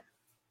belong.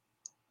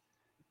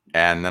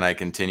 And then I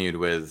continued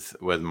with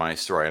my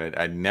story.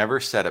 I'd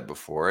never said it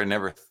before.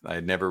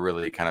 I'd never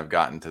really kind of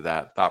gotten to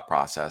that thought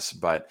process,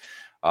 but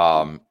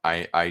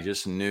I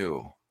just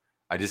knew.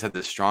 I just had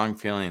this strong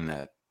feeling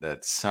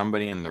that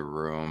somebody in the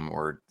room,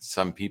 or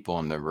some people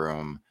in the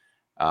room,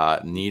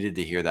 needed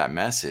to hear that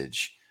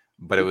message.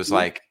 But it was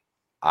like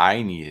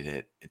I needed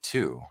it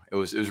too. It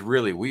was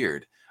really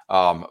weird.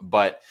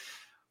 But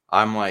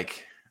I'm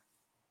like,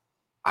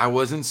 I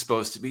wasn't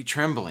supposed to be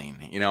trembling,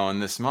 in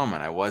this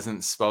moment. I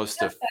wasn't supposed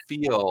to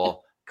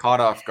feel caught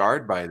off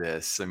guard by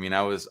this. I mean,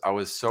 I was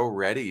so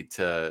ready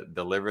to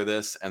deliver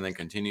this and then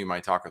continue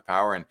my talk with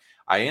power. And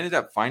I ended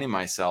up finding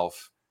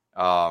myself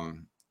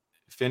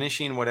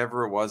finishing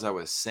whatever it was I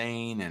was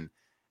saying,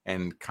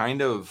 and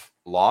kind of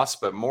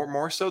lost, but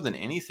more so than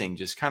anything,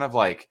 just kind of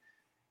like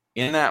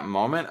in that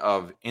moment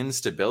of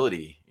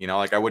instability.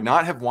 Like I would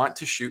not have wanted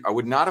to shoot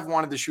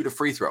a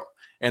free throw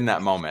in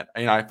that moment.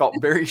 I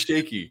felt very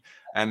shaky.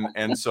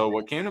 And so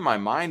what came to my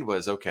mind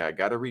was, okay, I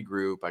got to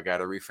regroup. I got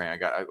to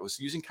reframe. I was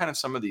using kind of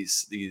some of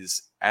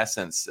these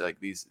essence, like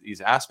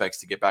these aspects,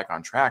 to get back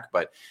on track.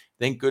 But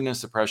thank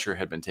goodness the pressure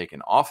had been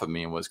taken off of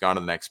me and was gone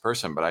to the next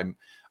person. But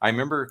I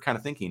remember kind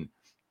of thinking,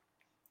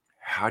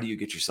 how do you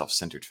get yourself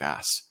centered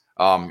fast?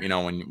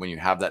 When you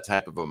have that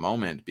type of a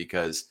moment,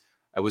 because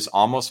I was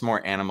almost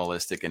more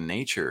animalistic in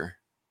nature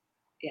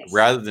Yes.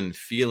 rather than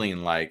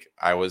feeling like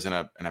I was in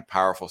a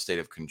powerful state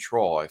of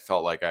control, I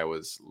felt like I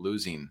was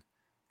losing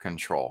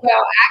control.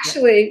 Well,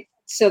 actually,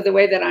 so the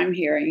way that I'm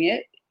hearing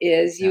it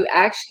is Yeah. you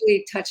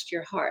actually touched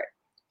your heart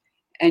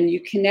and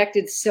you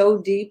connected so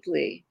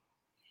deeply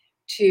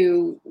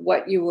to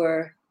what you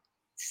were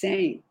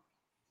saying.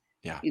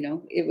 Yeah.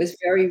 It was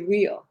very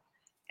real,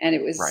 and it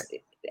Right. was,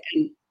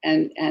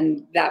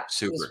 and that was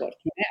Super. what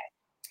came out,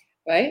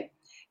 right?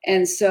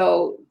 And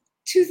so,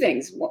 two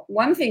things.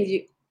 One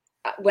thing,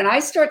 when I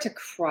start to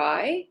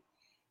cry,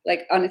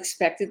 like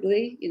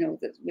unexpectedly,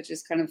 which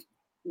is kind of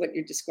what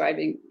you're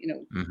describing,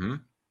 Mm-hmm.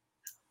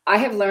 I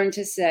have learned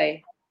to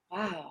say,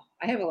 wow,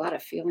 I have a lot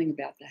of feeling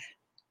about that.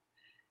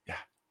 Yeah.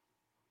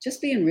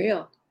 Just being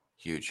real.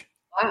 Huge.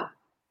 Wow.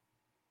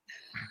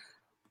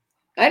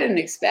 I didn't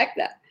expect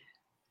that.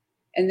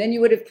 And then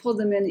you would have pulled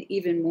them in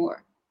even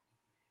more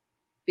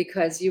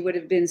because you would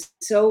have been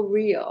so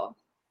real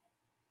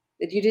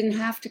that you didn't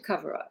have to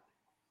cover up.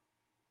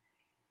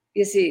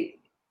 You see,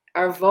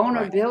 our Right.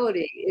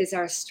 vulnerability is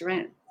our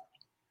strength.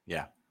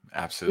 Yeah. We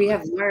Absolutely.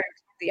 have learned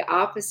the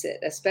opposite,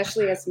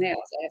 especially as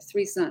males. I have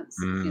three sons,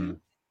 Mm.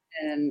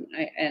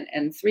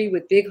 and three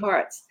with big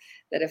hearts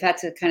that have had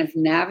to kind of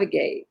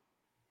navigate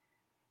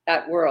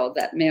that world,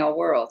 that male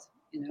world,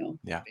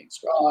 Yeah. being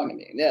strong and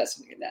being this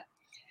and being that,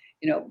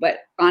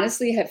 But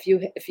honestly, if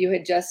you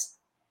had just,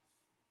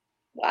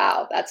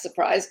 wow, that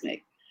surprised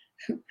me,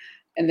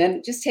 and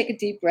then just take a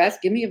deep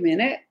breath, give me a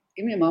minute,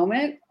 give me a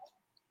moment.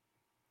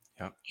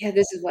 Yep. Yeah,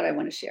 this is what I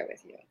want to share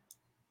with you.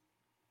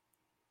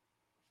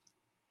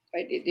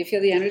 Right? Do you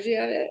feel the energy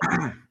of it?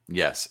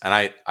 Yes. And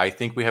I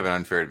think we have an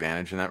unfair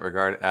advantage in that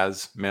regard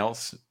as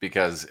males,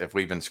 because if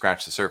we even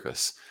scratch the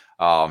surface,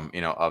 of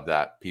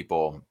that,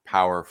 people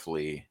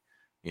powerfully,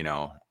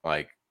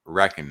 like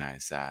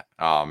recognize that.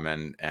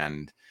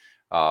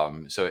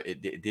 So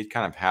it did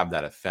kind of have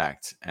that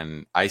effect.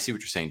 And I see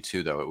what you're saying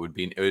too, though. It would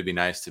be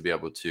nice to be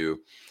able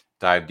to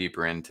dive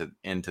deeper into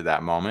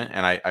that moment.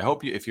 And I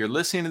hope if you're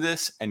listening to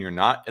this and you're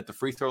not at the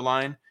free throw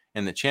line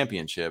in the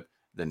championship,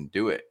 then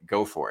do it.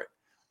 Go for it.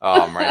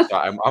 Right. So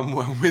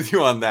I'm with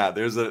you on that.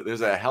 There's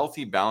a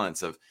healthy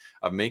balance of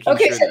making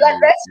Okay, sure so that you're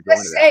going to that.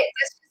 let's just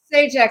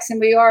say, Jackson,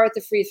 we are at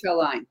the free throw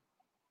line,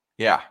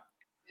 Yeah.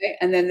 okay?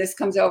 And then this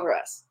comes over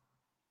us.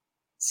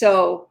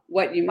 So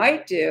what you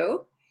might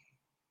do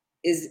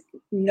is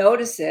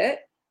notice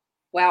it.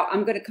 Wow,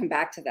 I'm going to come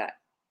back to that.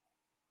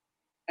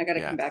 I got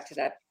to come back to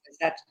Yes.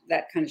 that because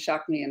that kind of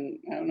shocked me, and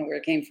I don't know where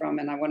it came from,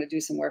 and I want to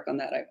do some work on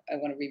that. I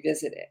want to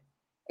revisit it.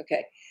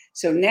 Okay,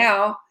 so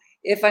now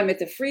if I'm at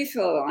the free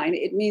throw line,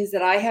 it means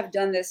that I have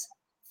done this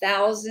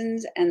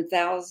thousands and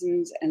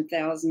thousands and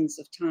thousands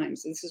of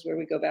times. This is where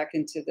we go back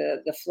into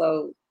the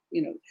flow.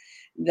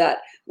 That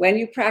when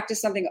you practice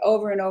something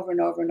over and over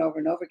and over and over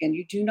and over again,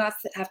 you do not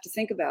have to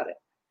think about it.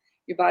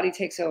 Your body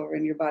takes over,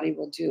 and your body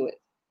will do it.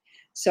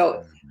 So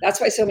Mhm.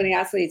 that's why so many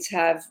athletes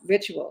have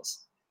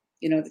rituals.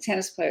 The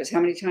tennis players,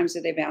 how many times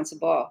do they bounce a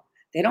ball?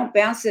 They don't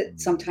bounce it Mhm.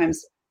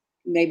 sometimes,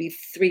 maybe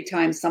 3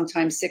 times,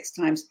 sometimes 6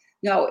 times.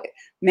 No,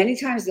 many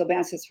times they'll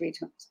bounce it 3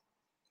 times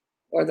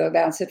or they'll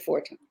bounce it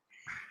 4 times.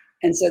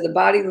 And so the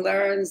body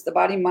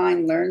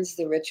mind learns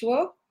the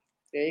ritual.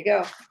 There you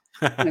go.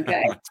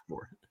 Okay. That's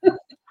more.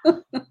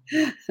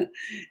 The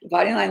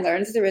body mind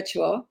learns the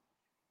ritual.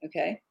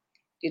 Okay.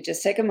 You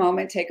just take a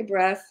moment, take a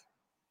breath.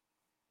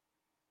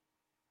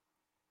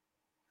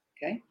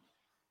 Okay.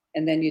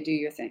 And then you do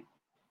your thing.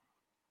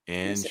 So,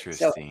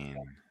 Interesting.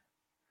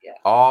 yeah,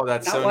 Oh,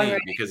 that's not so one right.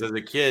 neat, because as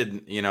a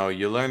kid,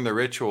 you learn the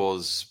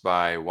rituals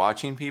by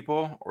watching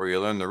people, or you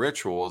learn the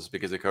rituals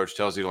because the coach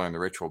tells you to learn the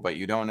ritual, but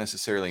you don't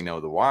necessarily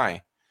know the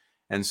why.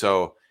 And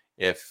so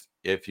if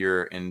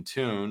you're in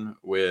tune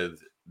with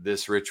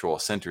this ritual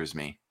centers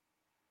me,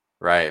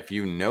 right? If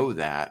you know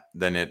that,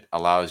 then it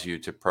allows you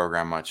to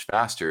program much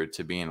faster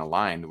to being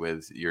aligned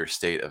with your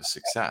state of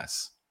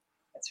success.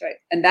 That's right.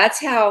 And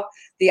that's how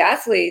the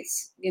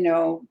athletes,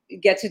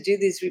 get to do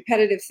these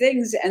repetitive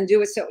things and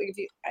do it. So,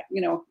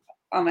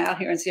 I'm out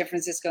here in San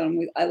Francisco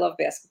and I love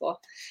basketball.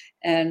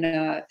 And,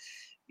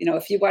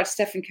 if you watch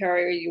Stephen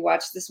Curry or you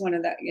watch this one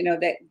of that,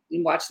 that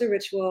you watch the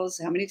rituals,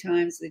 how many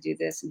times they do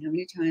this and how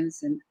many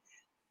times. And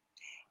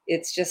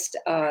it's just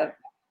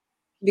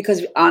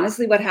because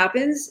honestly, what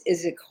happens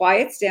is it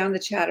quiets down the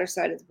chatter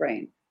side of the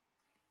brain.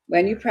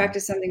 When you Mhm.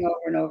 practice something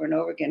over and over and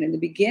over again, in the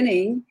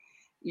beginning,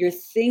 you're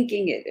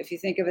thinking it. If you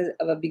think of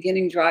a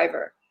beginning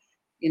driver,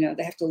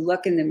 they have to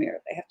look in the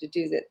mirror. They have to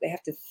do that. They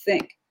have to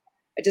think.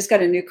 I just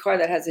got a new car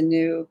that has a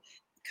new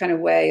kind of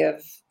way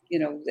of,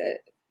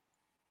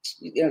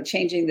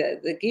 changing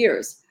the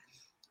gears.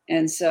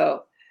 And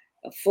so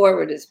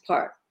forward is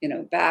park,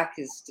 back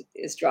is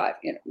drive.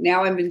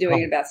 Now I've been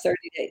doing it about 30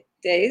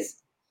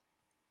 days,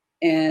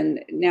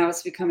 and now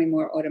it's becoming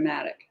more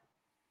automatic.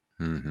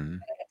 Mhm.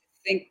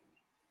 Think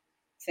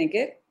think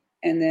it,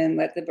 and then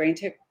let the brain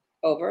take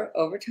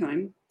over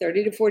time,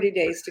 30 to 40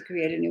 days to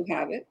create a new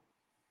habit.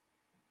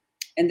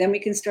 And then we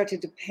can start to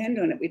depend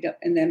on it. We don't,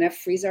 and then that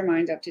frees our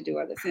mind up to do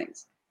other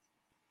things.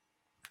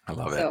 I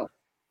love it. So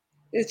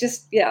it's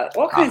just, yeah,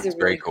 all kinds It's of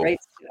very really cool. great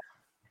stuff.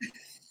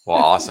 Well,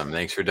 awesome.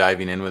 Thanks for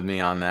diving in with me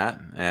on that.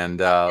 And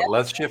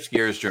let's shift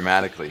gears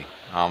dramatically.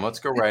 Let's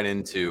go right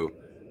into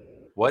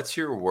what's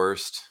your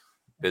worst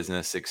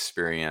business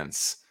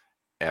experience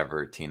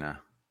ever, Tina?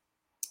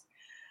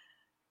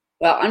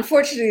 Well,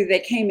 unfortunately, they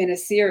came in a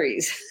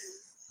series.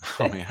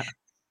 Oh, yeah.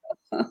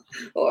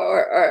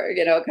 or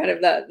kind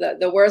of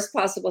the worst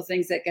possible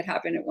things that could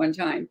happen at one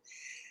time.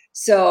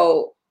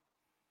 So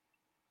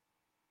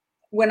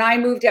when I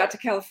moved out to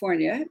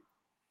California,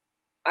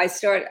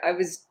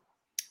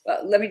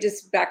 let me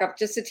just back up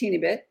just a teeny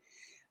bit.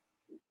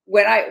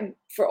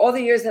 For all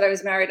the years that I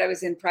was married, I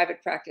was in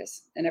private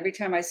practice. And every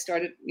time I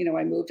started,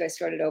 I moved, I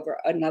started over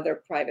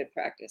another private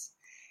practice.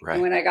 Right.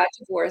 And when I got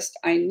divorced,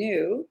 I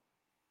knew,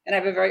 and I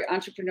have a very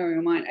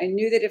entrepreneurial mind, I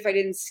knew that if I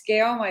didn't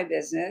scale my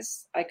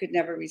business, I could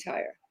never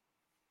retire,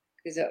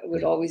 because it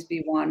would always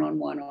be one on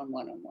one on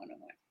one on one on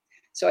one.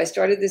 So I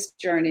started this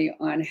journey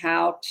on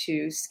how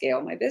to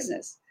scale my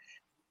business.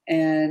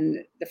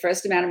 And the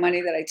first amount of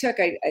money that I took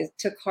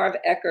Harv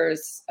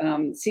Eker's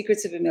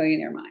Secrets of a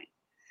Millionaire Mind.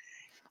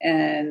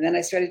 And then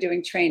I started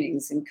doing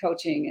trainings and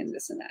coaching and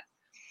this and that.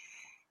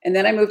 And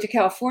then I moved to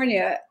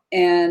California,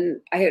 and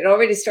I had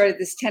already started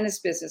this tennis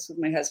business with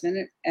my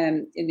husband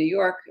in New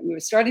York. And we were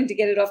starting to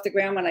get it off the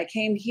ground. When I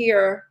came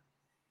here,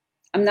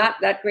 I'm not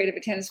that great of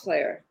a tennis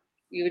player.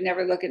 You would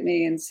never look at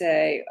me and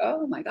say,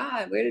 oh my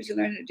God, where did you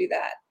learn to do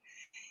that?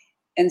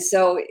 And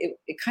so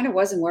it kind of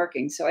wasn't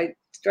working. So I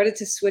started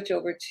to switch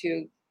over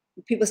to,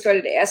 people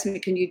started to ask me,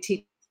 can you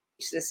teach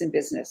this in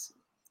business?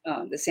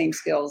 The same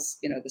skills,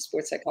 the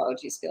sports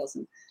psychology skills.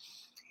 And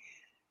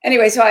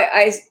anyway, so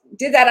I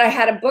did that. I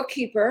had a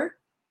bookkeeper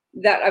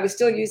that I was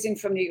still using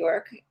from New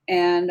York.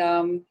 And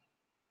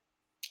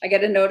I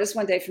get a notice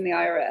one day from the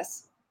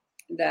IRS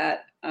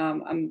that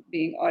I'm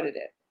being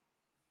audited.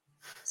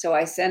 So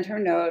I sent her a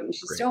note, and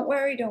she says, don't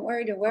worry.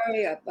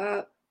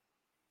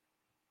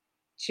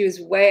 She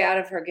was way out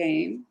of her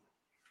game.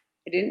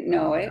 I didn't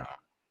know it.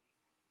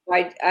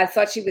 I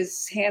thought she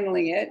was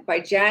handling it.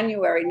 By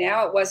January,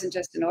 now it wasn't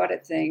just an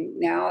audit thing.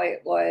 Now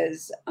it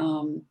was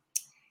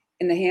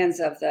in the hands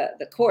of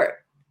the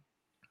court,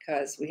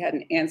 because we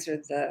hadn't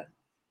answered the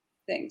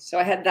thing. So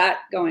I had that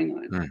going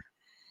on.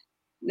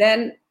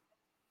 Then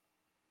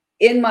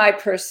in my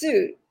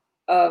pursuit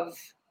of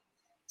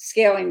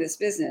scaling this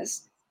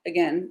business,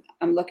 again,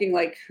 I'm looking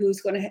like who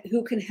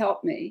can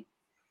help me.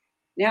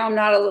 Now I'm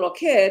not a little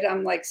kid.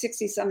 I'm like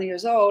 60 something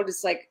years old.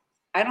 It's like,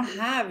 I don't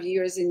have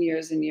years and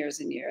years and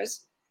years and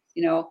years.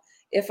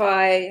 If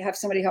I have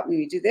somebody help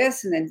me do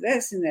this and then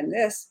this and then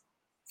this,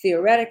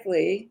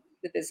 theoretically,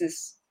 the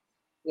business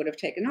would have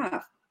taken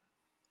off.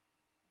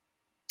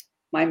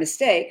 My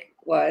mistake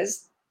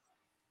was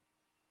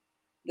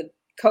the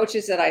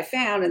coaches that I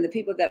found and the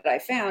people that I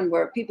found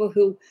were people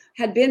who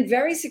had been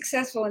very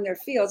successful in their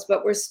fields,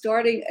 but were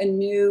starting a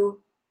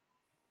new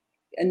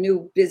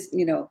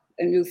business,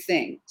 a new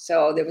thing.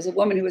 So there was a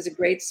woman who was a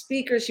great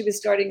speaker. She was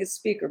starting a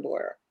speaker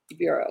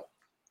bureau.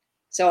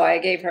 So I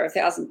gave her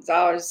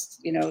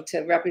 $1,000, to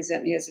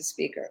represent me as a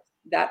speaker.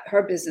 That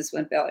her business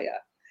went belly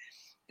up.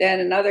 Then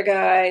another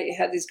guy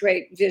had these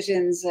great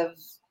visions of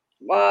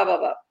blah, blah,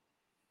 blah.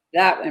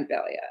 That went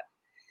belly up.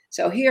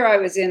 So here I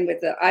was in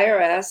with the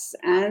IRS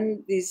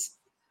and these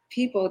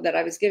people that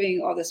I was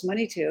giving all this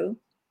money to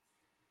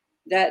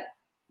that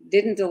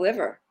didn't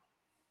deliver.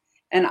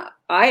 And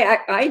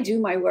I do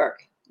my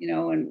work,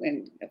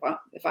 and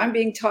if I'm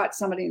being taught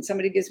somebody and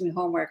somebody gives me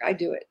homework, I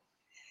do it.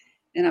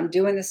 And I'm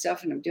doing this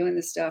stuff and I'm doing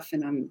this stuff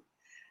and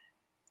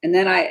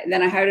then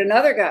I hired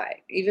another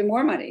guy, even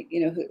more money,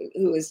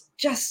 who was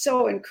just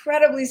so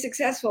incredibly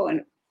successful,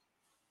 and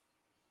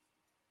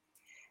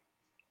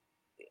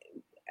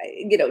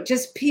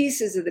just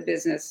pieces of the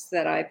business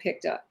that I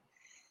picked up.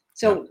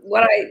 So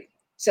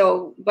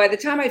so by the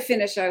time I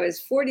finished, I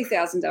was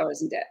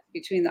 $40,000 in debt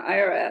between the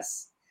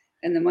IRS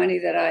and the money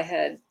that I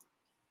had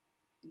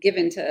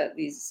given to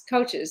these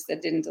coaches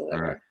that didn't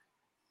deliver. Right.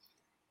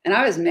 And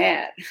I was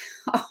mad.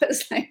 I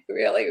was like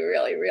really,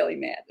 really, really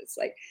mad. It's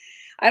like,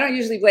 I don't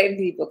usually blame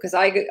people, because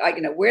I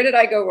where did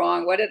I go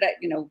wrong? What did I,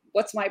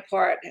 what's my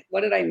part?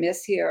 What did I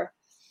miss here?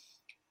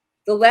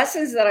 The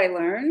lessons that I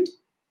learned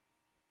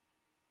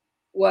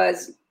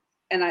was,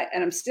 and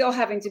I'm still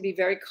having to be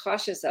very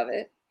cautious of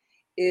it,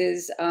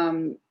 is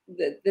the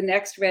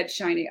next red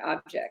shiny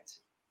object,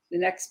 the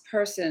next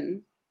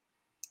person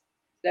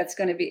that's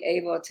going to be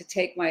able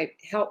to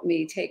help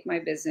me take my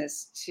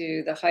business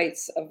to the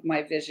heights of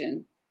my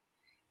vision,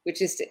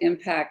 which is to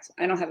impact.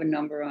 I don't have a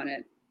number on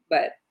it,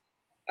 but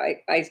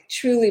I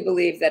truly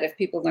believe that if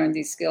people learn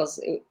these skills,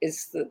 it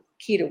is the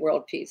key to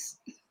world peace.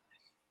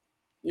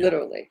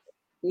 Literally,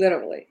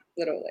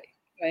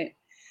 right?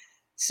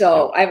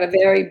 So I have a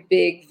very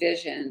big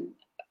vision,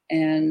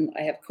 and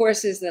I have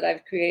courses that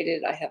I've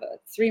created. I have a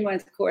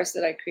 3-month course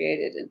that I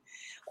created, and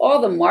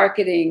all the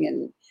marketing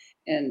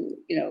and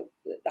the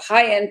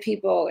high-end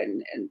people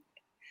and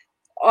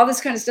all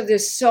this kind of stuff.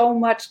 There's so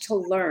much to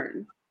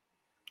learn.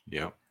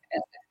 Yeah.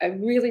 And I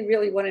really,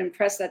 really want to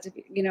impress that to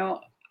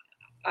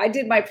I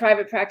did my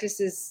private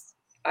practices.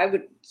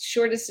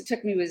 Shortest it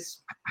took me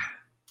was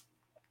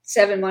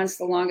 7 months.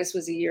 The longest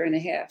was a year and a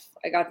half.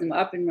 I got them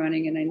up and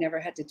running, and I never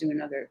had to do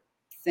another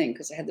thing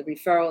because I had the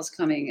referrals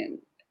coming.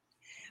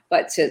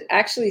 But to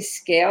actually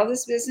scale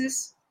this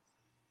business,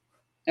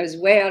 I was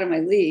way out of my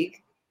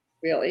league,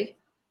 really,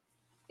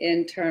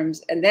 in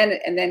terms. And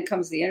then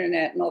comes the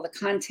internet and all the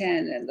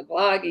content and the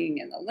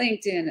blogging and the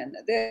LinkedIn and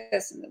the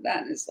this and the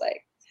that. And it's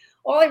like,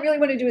 all I really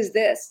want to do is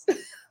this.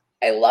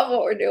 I love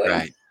what we're doing.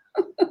 Right.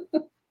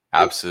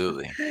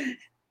 Absolutely.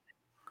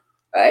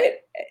 Right.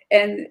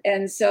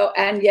 And so,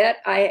 and yet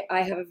I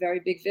have a very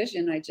big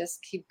vision. I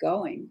just keep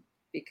going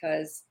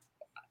because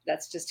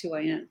that's just who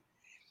I am.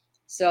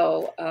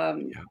 So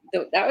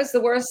that was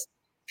the worst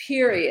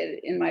period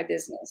in my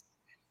business.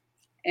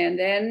 And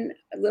then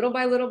little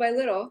by little by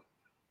little,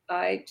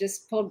 I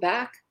just pulled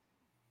back,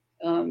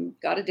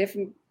 got a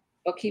different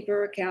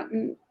bookkeeper,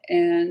 accountant,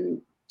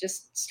 and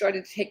just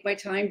started to take my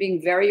time,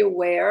 being very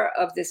aware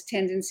of this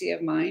tendency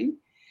of mine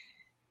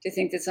to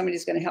think that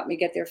somebody's going to help me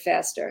get there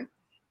faster.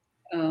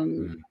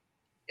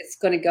 It's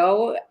going to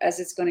go as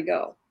it's going to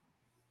go.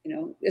 You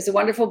know, there's a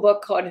wonderful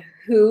book called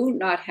Who,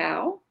 Not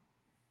How.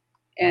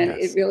 And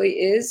Yes. it really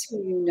is who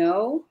you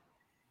know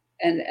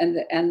and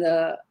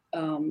the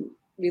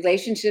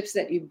relationships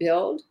that you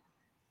build.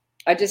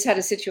 I just had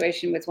a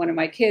situation with one of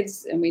my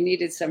kids, and we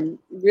needed some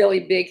really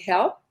big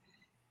help.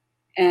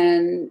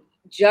 And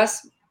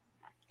just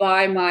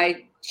by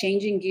my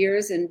changing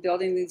gears and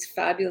building these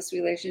fabulous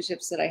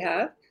relationships that I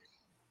have,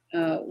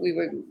 we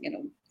were, you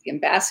know, the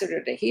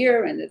ambassador to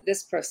here and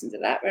this person to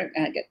that, and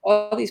I get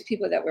all these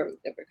people that were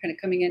kind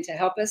of coming in to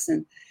help us,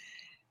 and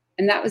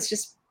that was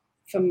just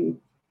from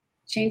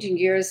changing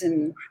gears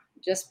and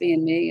just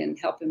being me and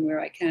helping where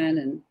I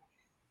can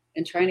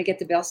and trying to get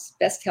the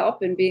best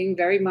help and being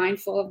very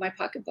mindful of my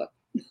pocketbook.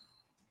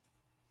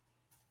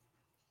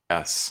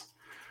 Yes.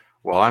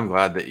 Well, I'm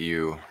glad that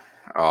you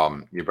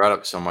brought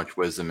up so much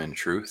wisdom and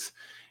truth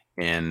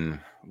in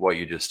what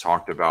you just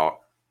talked about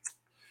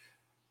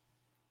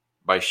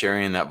by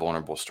sharing that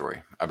vulnerable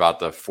story about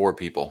the 4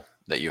 people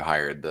that you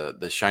hired,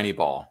 the shiny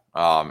ball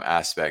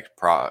aspect,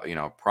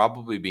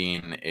 probably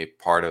being a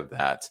part of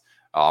that.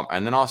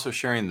 And then also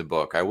sharing the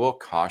book. I will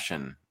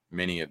caution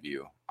many of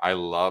you. I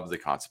love the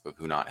concept of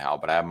who, not how,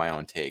 but I have my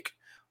own take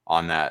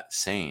on that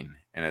saying.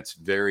 And it's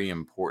very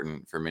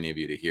important for many of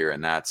you to hear.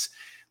 And that's,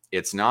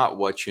 it's not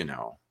what you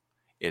know,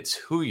 it's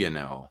who you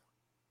know.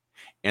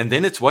 And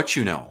then it's what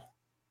you know.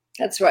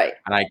 That's right.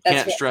 And I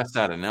can't stress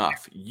that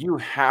enough. You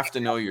have to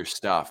know your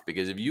stuff,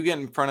 because if you get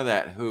in front of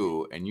that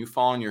who and you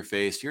fall on your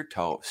face, you're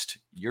toast.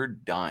 You're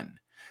done.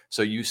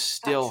 So you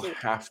still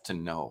Absolutely. have to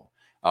know.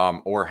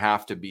 Or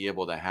have to be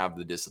able to have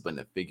the discipline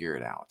to figure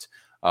it out.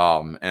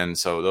 And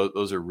so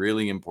those are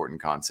really important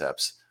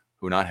concepts.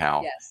 Who, not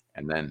how, Yes.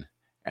 and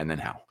then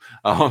how.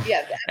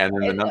 Yeah. And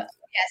then yes,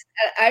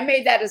 I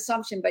made that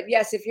assumption, but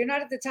yes, if you're not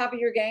at the top of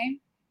your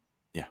game,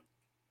 yeah,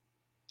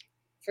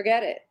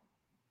 forget it.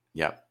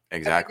 Yeah,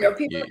 exactly. There are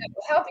people that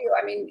will help you.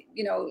 I mean,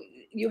 you know,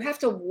 you have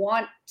to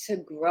want to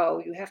grow.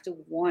 You have to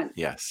want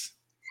yes.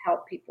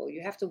 help people.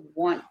 You have to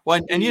want. Well,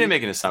 and you didn't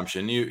make an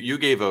assumption. You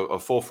gave a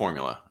full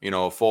formula, you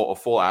know, a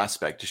full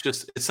aspect.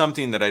 It's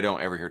something that I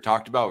don't ever hear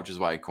talked about, which is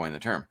why I coined the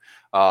term.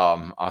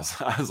 I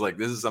was like,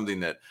 this is something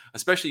that,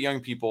 especially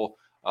young people,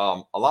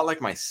 a lot like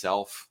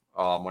myself,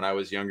 when I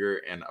was younger,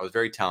 and I was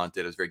very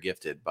talented, I was very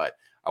gifted, but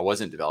I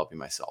wasn't developing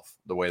myself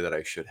the way that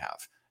I should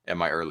have in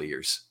my early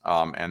years,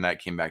 and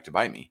that came back to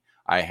bite me.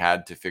 I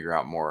had to figure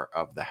out more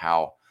of the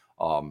how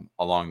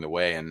along the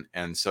way.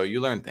 And so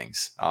you learn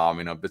things,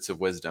 bits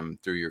of wisdom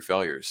through your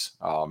failures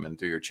and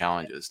through your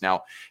challenges.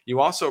 Now, you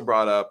also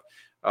brought up,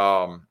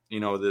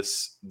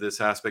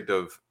 this aspect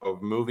of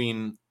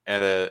moving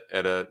at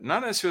a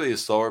not necessarily a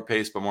slower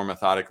pace, but more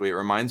methodically. It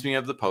reminds me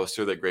of the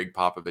poster that Greg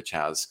Popovich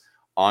has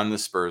on the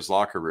Spurs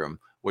locker room,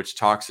 which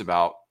talks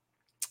about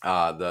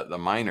the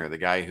miner, the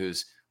guy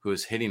who's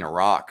hitting a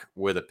rock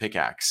with a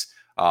pickaxe.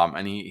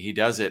 And he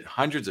does it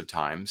hundreds of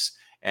times,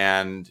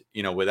 and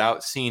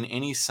without seeing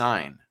any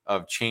sign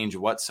of change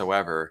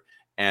whatsoever,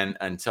 and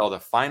until the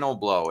final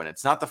blow. And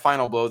it's not the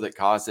final blow that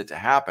caused it to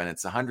happen,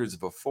 it's the hundreds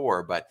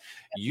before, but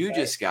you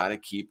just got to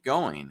keep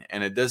going.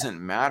 And it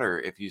doesn't matter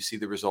if you see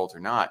the result or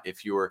not.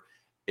 If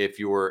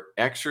you're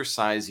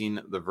exercising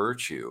the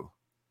virtue,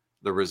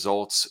 the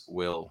results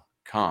will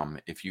come.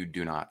 If you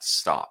do not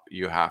stop,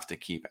 you have to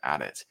keep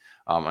at it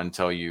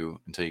until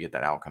you get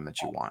that outcome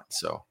that you want.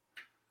 So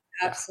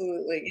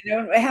Absolutely. You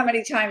know how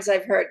many times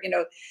I've heard,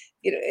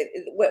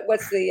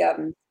 what's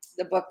the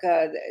book,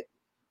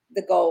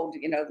 the gold,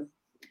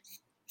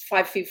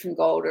 5 feet from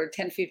gold or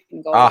 10 feet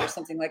from gold or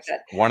something like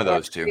that. One of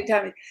those two.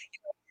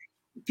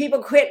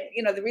 People quit,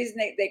 the reason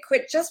they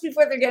quit just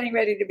before they're getting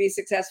ready to be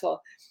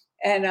successful.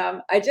 And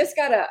I just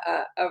got a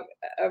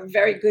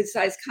very good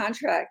sized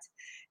contract,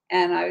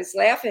 and I was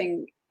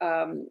laughing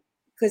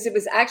because it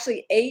was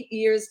actually 8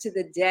 years to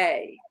the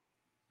day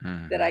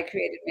that I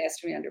created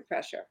Mastery Under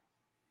Pressure.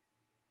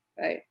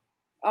 Right.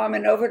 I'm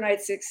an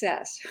overnight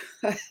success.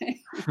 8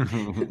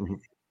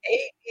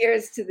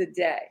 years to the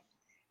day.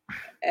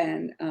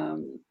 And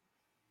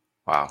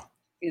wow.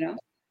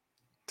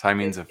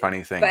 Timing's a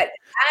funny thing. But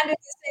and at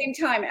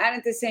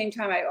the same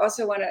time, I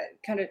also want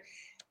to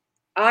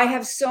I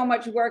have so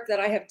much work that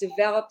I have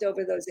developed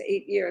over those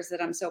 8 years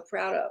that I'm so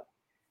proud of.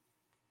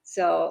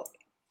 So,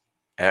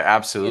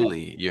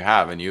 Absolutely, you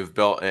have, and you've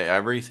built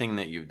everything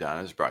that you've done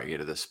has brought you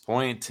to this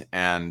point.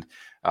 And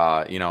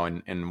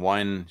in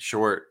one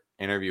short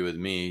interview with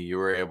me, you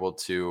were able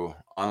to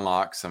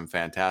unlock some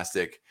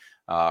fantastic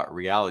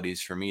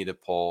realities for me to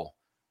pull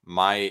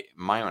my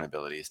own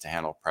abilities to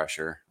handle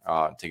pressure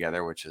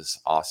together, which is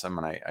awesome,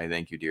 and I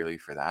thank you dearly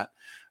for that.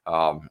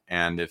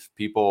 And if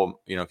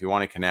people, if you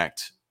want to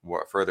connect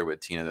further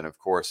with Tina, then of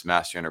course,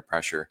 Mastery Under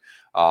Pressure,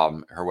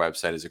 her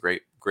website is a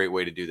great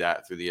way to do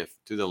that through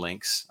the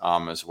links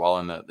as well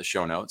in the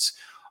show notes.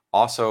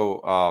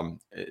 Also,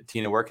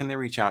 Tina, where can they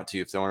reach out to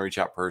you if they want to reach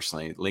out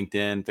personally?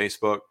 LinkedIn,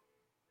 Facebook,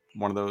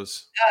 one of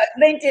those?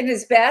 LinkedIn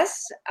is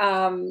best.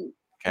 Okay.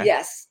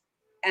 Yes.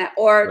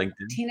 Or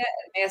LinkedIn. Tina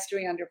at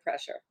Mastery Under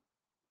Pressure.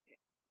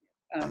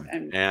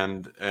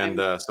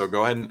 So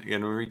go ahead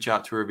and reach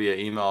out to her via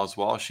email as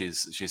well. She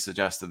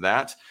suggested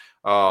that.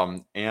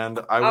 And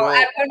I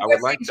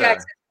would like to,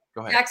 Jackson.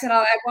 Go ahead. Jackson,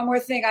 I'll add one more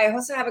thing. I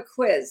also have a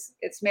quiz.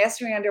 It's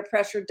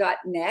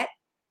masteryunderpressure.net.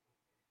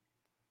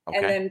 Okay.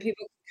 And then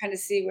people can kind of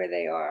see where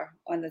they are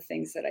on the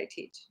things that I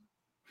teach.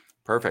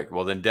 Perfect.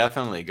 Well, then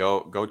definitely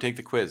go take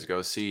the quiz.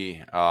 Go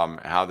see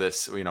how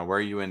this, where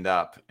you end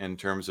up in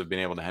terms of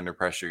being able to handle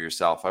pressure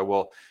yourself. I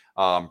will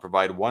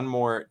provide one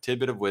more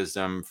tidbit of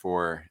wisdom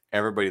for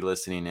everybody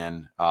listening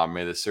in.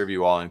 May this serve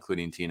you all,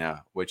 including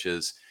Tina, which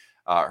is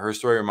her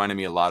story reminded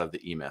me a lot of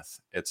the E-Myth.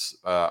 It's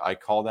I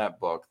call that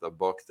book the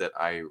book that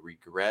I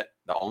regret,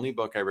 the only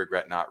book I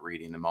regret not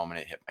reading the moment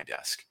it hit my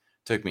desk.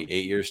 It took me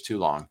 8 years too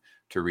long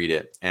to read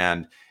it.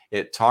 And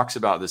it talks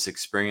about this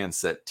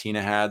experience that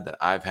Tina had, that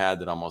I've had,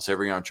 that almost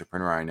every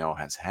entrepreneur I know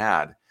has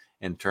had,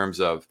 in terms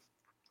of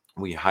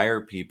we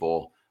hire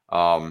people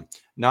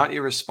not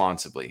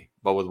irresponsibly,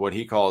 but with what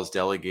he calls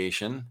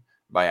delegation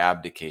by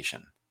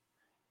abdication.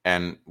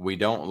 And we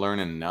don't learn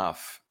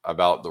enough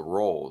about the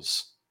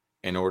roles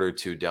in order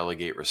to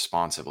delegate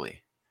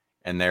responsibly.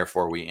 And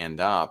therefore we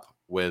end up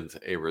with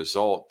a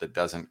result that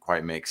doesn't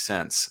quite make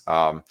sense.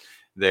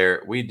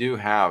 We do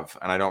have,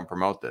 and I don't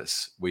promote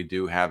this, we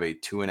do have a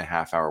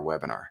 2.5-hour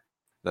webinar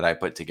that I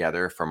put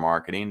together for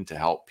marketing to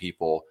help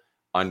people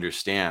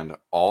understand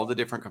all the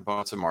different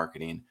components of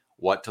marketing,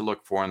 what to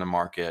look for in the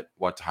market,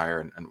 what to hire,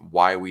 and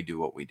why we do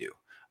what we do.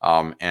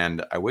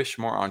 And I wish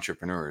more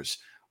entrepreneurs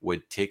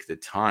would take the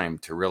time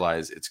to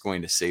realize it's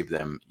going to save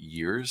them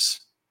years,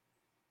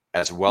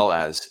 as well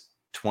as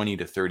 20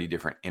 to 30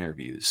 different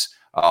interviews,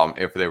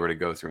 if they were to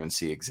go through and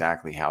see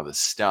exactly how this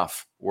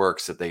stuff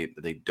works that they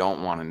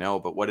don't want to know.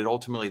 But what it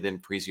ultimately then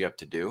frees you up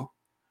to do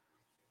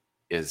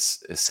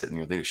is sit in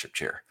your leadership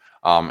chair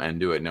and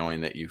do it, knowing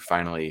that you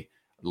finally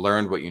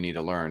learned what you need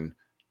to learn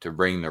to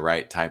bring the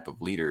right type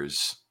of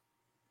leaders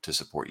to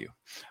support you.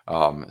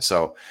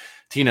 So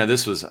Tina,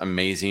 this was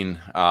amazing.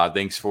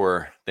 Thanks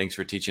for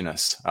teaching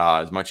us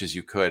as much as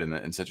you could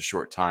in such a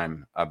short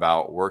time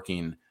about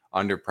working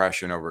under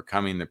pressure and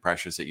overcoming the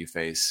pressures that you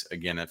face.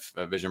 Again, if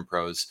Vision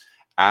Pros,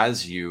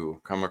 as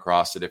you come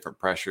across the different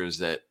pressures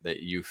that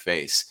you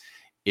face,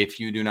 if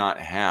you do not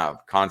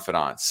have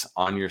confidants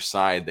on your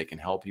side that can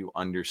help you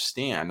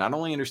understand, not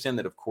only understand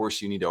that, of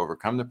course, you need to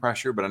overcome the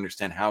pressure, but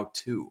understand how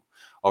to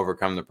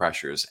overcome the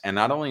pressures, and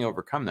not only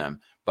overcome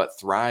them, but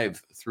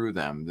thrive through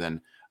them,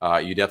 then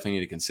you definitely need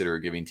to consider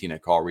giving Tina a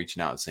call,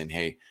 reaching out and saying,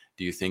 hey,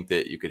 do you think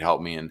that you could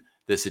help me in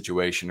this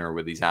situation or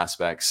with these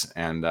aspects?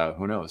 And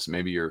who knows,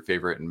 maybe your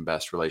favorite and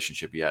best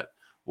relationship yet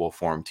will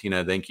form.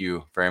 Tina, thank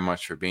you very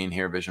much for being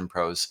here, Vision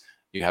Pros.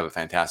 You have a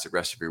fantastic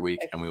rest of your week,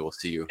 and we will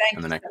see you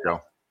in the next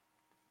show.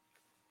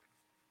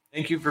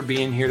 Thank you for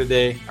being here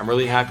today. I'm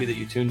really happy that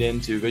you tuned in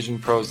to Vision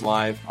Pros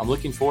Live. I'm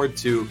looking forward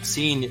to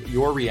seeing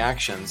your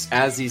reactions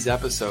as these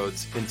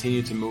episodes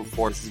continue to move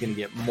forward. This is going to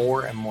get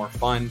more and more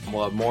fun.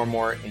 We'll have more and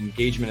more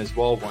engagement as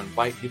well. We'll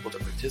invite people to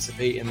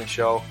participate in the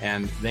show.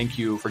 And thank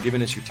you for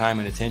giving us your time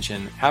and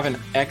attention. Have an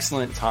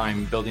excellent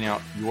time building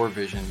out your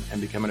vision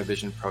and becoming a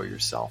Vision Pro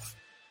yourself.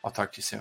 I'll talk to you soon.